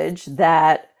acknowledge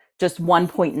that just one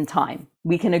point in time.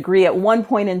 We can agree at one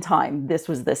point in time, this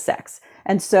was the sex.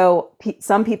 And so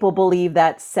some people believe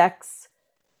that sex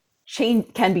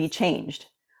can be changed.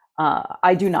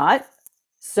 I do not.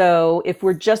 So if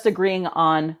we're just agreeing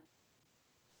on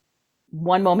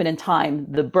one moment in time,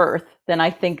 the birth, then I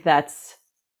think that's,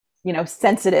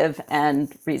 sensitive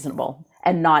and reasonable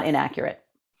and not inaccurate.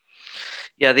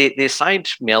 Yeah, the assigned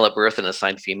male at birth and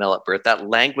assigned female at birth, that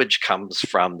language comes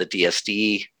from the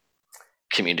DSD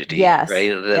community, yes,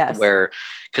 right? Yes. Where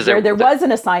there was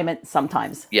an assignment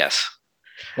sometimes. Yes.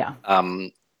 Yeah.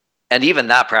 And even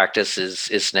that practice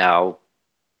is now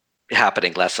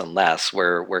happening less and less,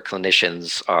 where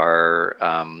clinicians are,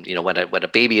 when a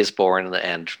baby is born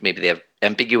and maybe they have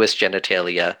ambiguous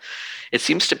genitalia, it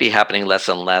seems to be happening less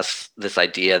and less, this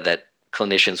idea that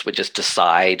clinicians would just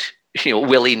decide,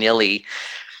 willy-nilly,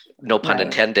 no pun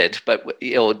intended, but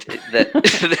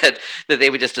that they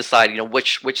would just decide,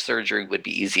 which surgery would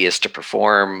be easiest to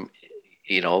perform,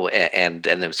 and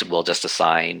then we'll just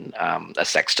assign a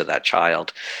sex to that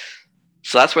child.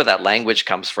 So that's where that language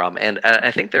comes from, and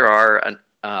I think there are,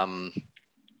 I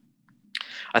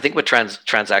think what trans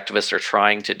activists are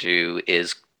trying to do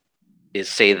is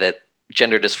say that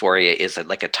gender dysphoria is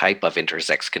like a type of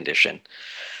intersex condition.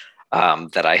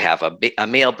 That I have a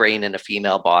male brain and a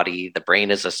female body. The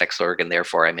brain is a sex organ,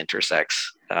 therefore I'm intersex,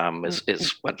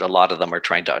 is what a lot of them are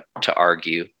trying to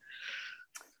argue.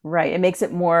 Right. It makes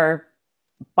it more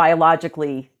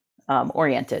biologically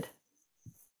oriented.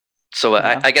 So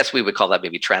I guess we would call that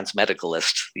maybe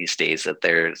transmedicalist these days, that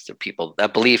there's a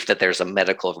belief that there's a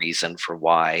medical reason for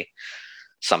why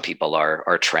some people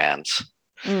are trans.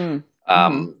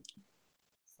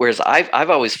 Whereas I've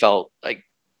always felt like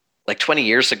 20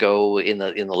 years ago in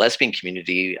the lesbian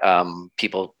community,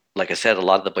 people, like I said, a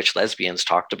lot of the butch lesbians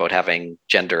talked about having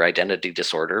gender identity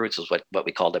disorder, which is what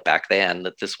we called it back then,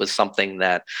 that this was something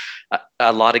that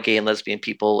a lot of gay and lesbian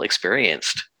people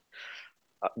experienced,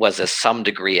 was some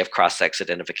degree of cross-sex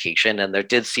identification. And there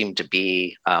did seem to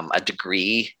be a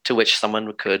degree to which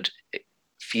someone could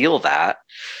feel that,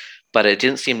 but it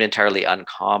didn't seem entirely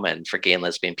uncommon for gay and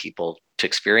lesbian people to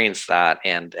experience that.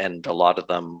 And a lot of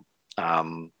them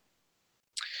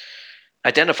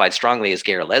identified strongly as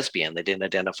gay or lesbian. They didn't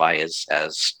identify as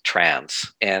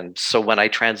trans. And so when I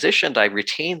transitioned, I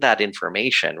retained that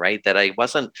information, right? That I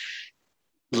wasn't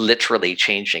literally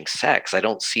changing sex. I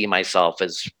don't see myself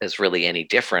as really any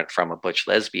different from a butch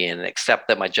lesbian, except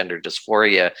that my gender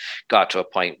dysphoria got to a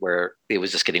point where it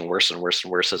was just getting worse and worse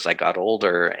and worse as I got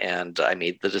older. And I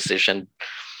made the decision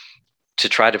to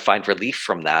try to find relief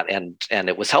from that. And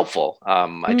it was helpful.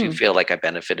 I do feel like I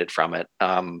benefited from it.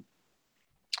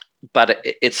 But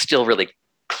it's still really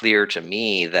clear to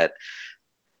me that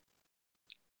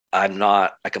I'm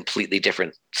not a completely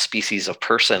different species of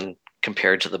person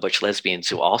compared to the butch lesbians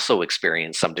who also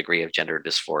experience some degree of gender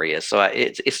dysphoria. So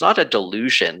it's not a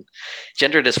delusion.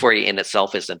 Gender dysphoria in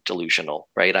itself isn't delusional,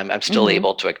 right? I'm still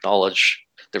able to acknowledge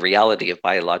the reality of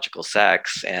biological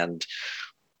sex. And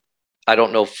I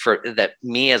don't know that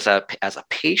me as a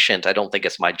patient, I don't think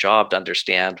it's my job to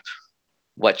understand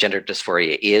what gender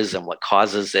dysphoria is and what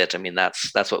causes it. I mean,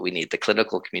 that's what we need the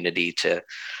clinical community to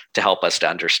help us to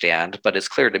understand. But it's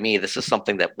clear to me this is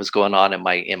something that was going on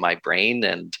in my brain,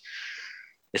 and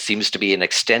it seems to be an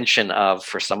extension of,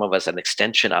 for some of us, an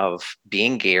extension of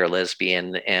being gay or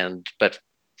lesbian. But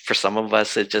for some of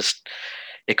us, it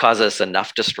causes us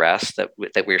enough distress that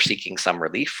we're seeking some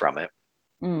relief from it.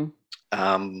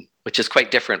 Which is quite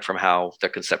different from how they're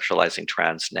conceptualizing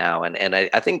trans now. And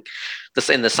I think this,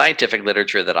 in the scientific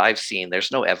literature that I've seen,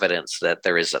 there's no evidence that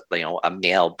there is a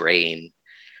male brain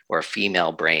or a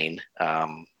female brain.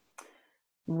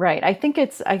 Right. I think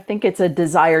it's a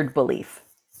desired belief.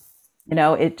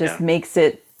 It just makes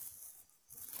it,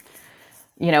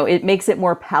 it makes it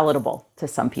more palatable to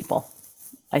some people,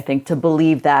 I think, to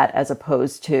believe that, as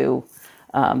opposed to,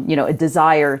 a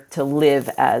desire to live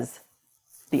as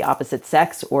the opposite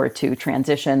sex or to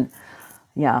transition.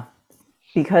 Yeah.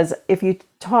 Because if you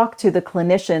talk to the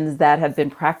clinicians that have been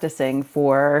practicing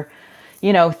for,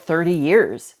 30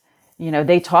 years,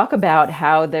 they talk about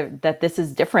how that this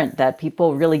is different, that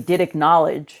people really did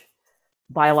acknowledge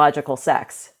biological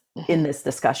sex in this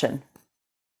discussion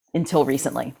until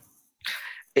recently.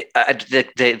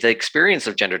 The experience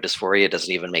of gender dysphoria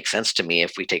doesn't even make sense to me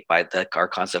if we take our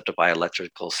concept of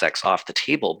biological sex off the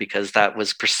table, because that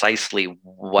was precisely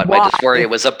what my dysphoria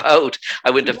was about. I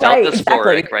wouldn't have felt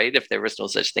dysphoric, exactly. Right, if there was no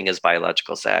such thing as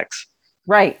biological sex.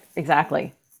 Right,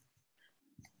 exactly.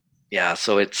 Yeah,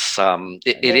 so it's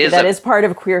that is part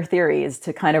of queer theory, is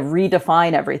to kind of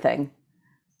redefine everything.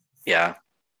 Yeah.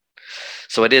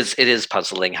 So it is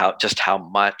puzzling how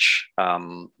much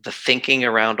the thinking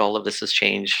around all of this has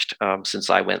changed since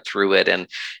I went through it, and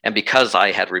because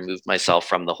I had removed myself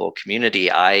from the whole community,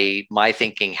 my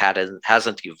thinking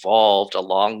hasn't evolved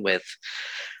along with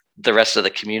the rest of the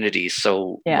community.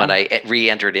 So when I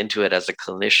re-entered into it as a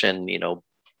clinician,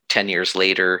 10 years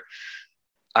later,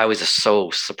 I was just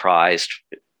so surprised,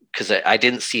 because I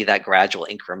didn't see that gradual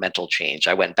incremental change.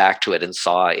 I went back to it and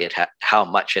saw it how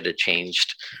much it had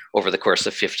changed over the course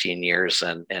of 15 years,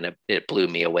 and it blew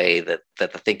me away that the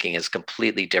thinking is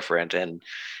completely different and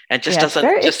just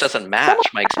doesn't match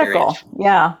my experience.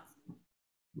 Yeah,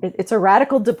 it's a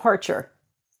radical departure.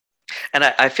 And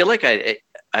I feel like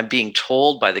I'm being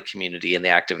told by the community and the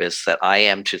activists that I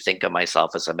am to think of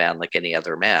myself as a man like any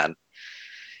other man,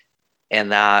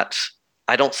 and that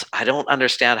I don't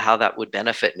understand how that would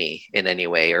benefit me in any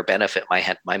way, or benefit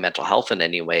my mental health in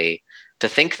any way, to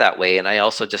think that way. And I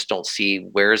also just don't see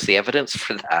where's the evidence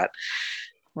for that.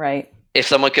 Right. If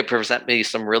someone could present me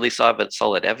some really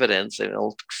solid evidence, and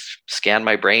it'll scan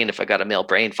my brain, if I got a male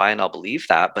brain, fine, I'll believe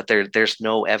that. But there's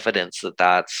no evidence that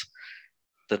that's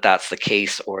the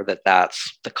case, or that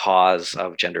that's the cause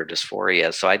of gender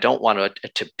dysphoria. So I don't want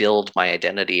to build my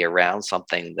identity around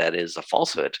something that is a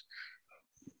falsehood.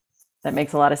 That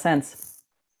makes a lot of sense.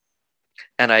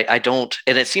 And I don't,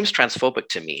 and it seems transphobic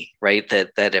to me, right?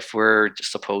 That if we're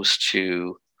supposed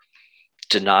to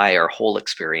deny our whole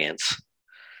experience,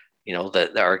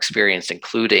 that our experience,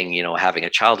 including, having a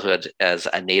childhood as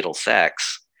a natal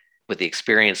sex, with the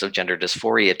experience of gender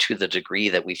dysphoria to the degree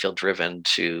that we feel driven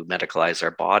to medicalize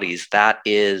our bodies, that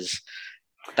is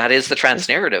the trans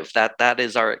narrative. That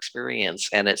is our experience.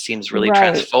 And it seems really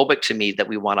transphobic to me that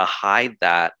we want to hide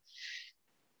that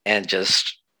and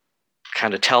just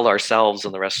kind of tell ourselves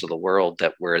and the rest of the world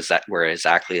that we're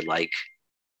exactly like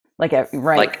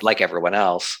everyone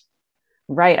else.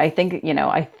 Right. I think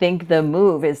the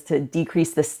move is to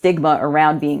decrease the stigma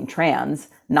around being trans,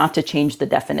 not to change the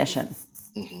definition.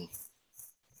 Mm-hmm.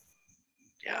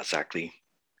 Yeah, exactly.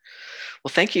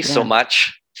 Well, thank you so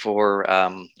much for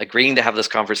agreeing to have this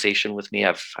conversation with me.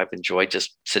 I've enjoyed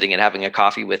just sitting and having a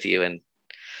coffee with you and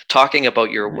talking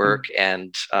about your work,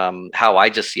 and how I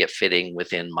just see it fitting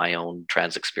within my own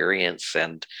trans experience.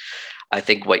 And I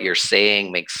think what you're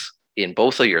saying in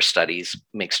both of your studies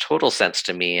makes total sense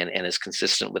to me, and is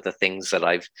consistent with the things that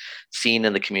I've seen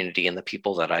in the community and the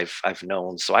people that I've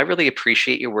known. So I really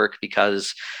appreciate your work,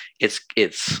 because it's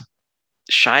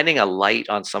shining a light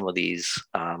on some of these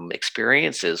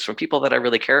experiences from people that I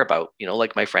really care about,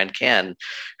 like my friend Ken,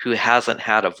 who hasn't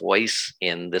had a voice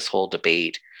in this whole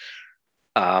debate,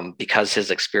 because his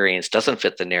experience doesn't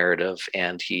fit the narrative,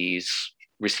 and he's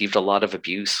received a lot of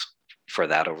abuse for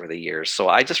that over the years. So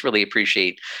I just really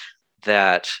appreciate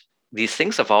that these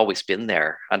things have always been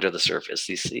there under the surface.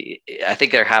 I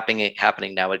think they're happening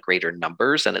now at greater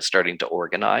numbers, and it's starting to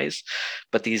organize.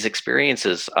 But these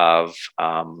experiences of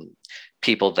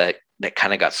people that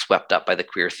kind of got swept up by the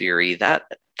queer theory, that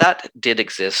did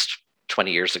exist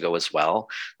 20 years ago as well,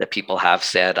 that people have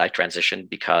said, I transitioned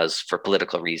for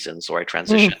political reasons, or I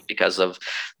transitioned because of,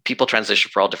 people transition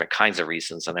for all different kinds of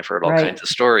reasons. And I've heard all kinds of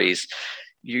stories.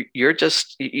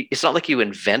 It's not like you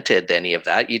invented any of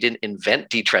that. You didn't invent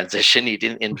detransition. You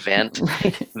didn't invent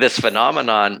this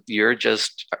phenomenon. You're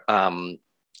just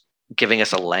giving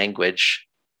us a language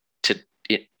to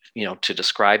to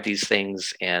describe these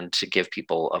things and to give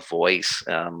people a voice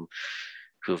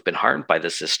who've been harmed by the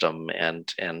system.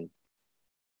 And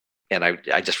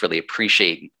I just really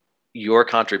appreciate your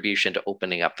contribution to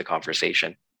opening up the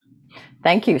conversation.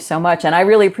 Thank you so much. And I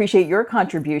really appreciate your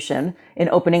contribution in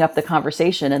opening up the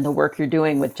conversation and the work you're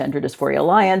doing with Gender Dysphoria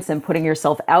Alliance and putting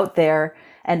yourself out there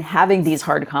and having these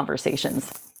hard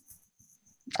conversations.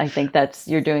 I think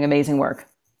you're doing amazing work.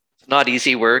 It's not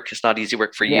easy work. It's not easy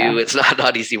work for you. It's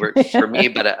not easy work for me,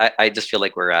 but I just feel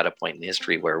like we're at a point in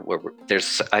history where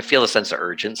I feel a sense of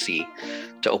urgency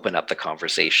to open up the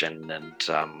conversation and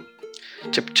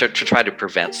to try to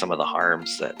prevent some of the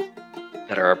harms that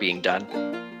are being done.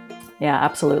 Yeah,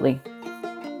 absolutely.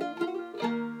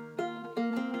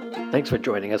 Thanks for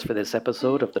joining us for this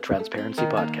episode of the Transparency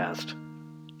Podcast.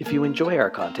 If you enjoy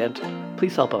our content,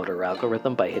 please help out our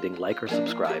algorithm by hitting like or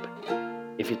subscribe.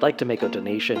 If you'd like to make a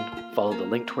donation, follow the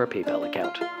link to our PayPal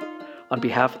account. On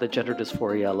behalf of the Gender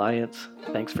Dysphoria Alliance,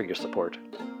 thanks for your support.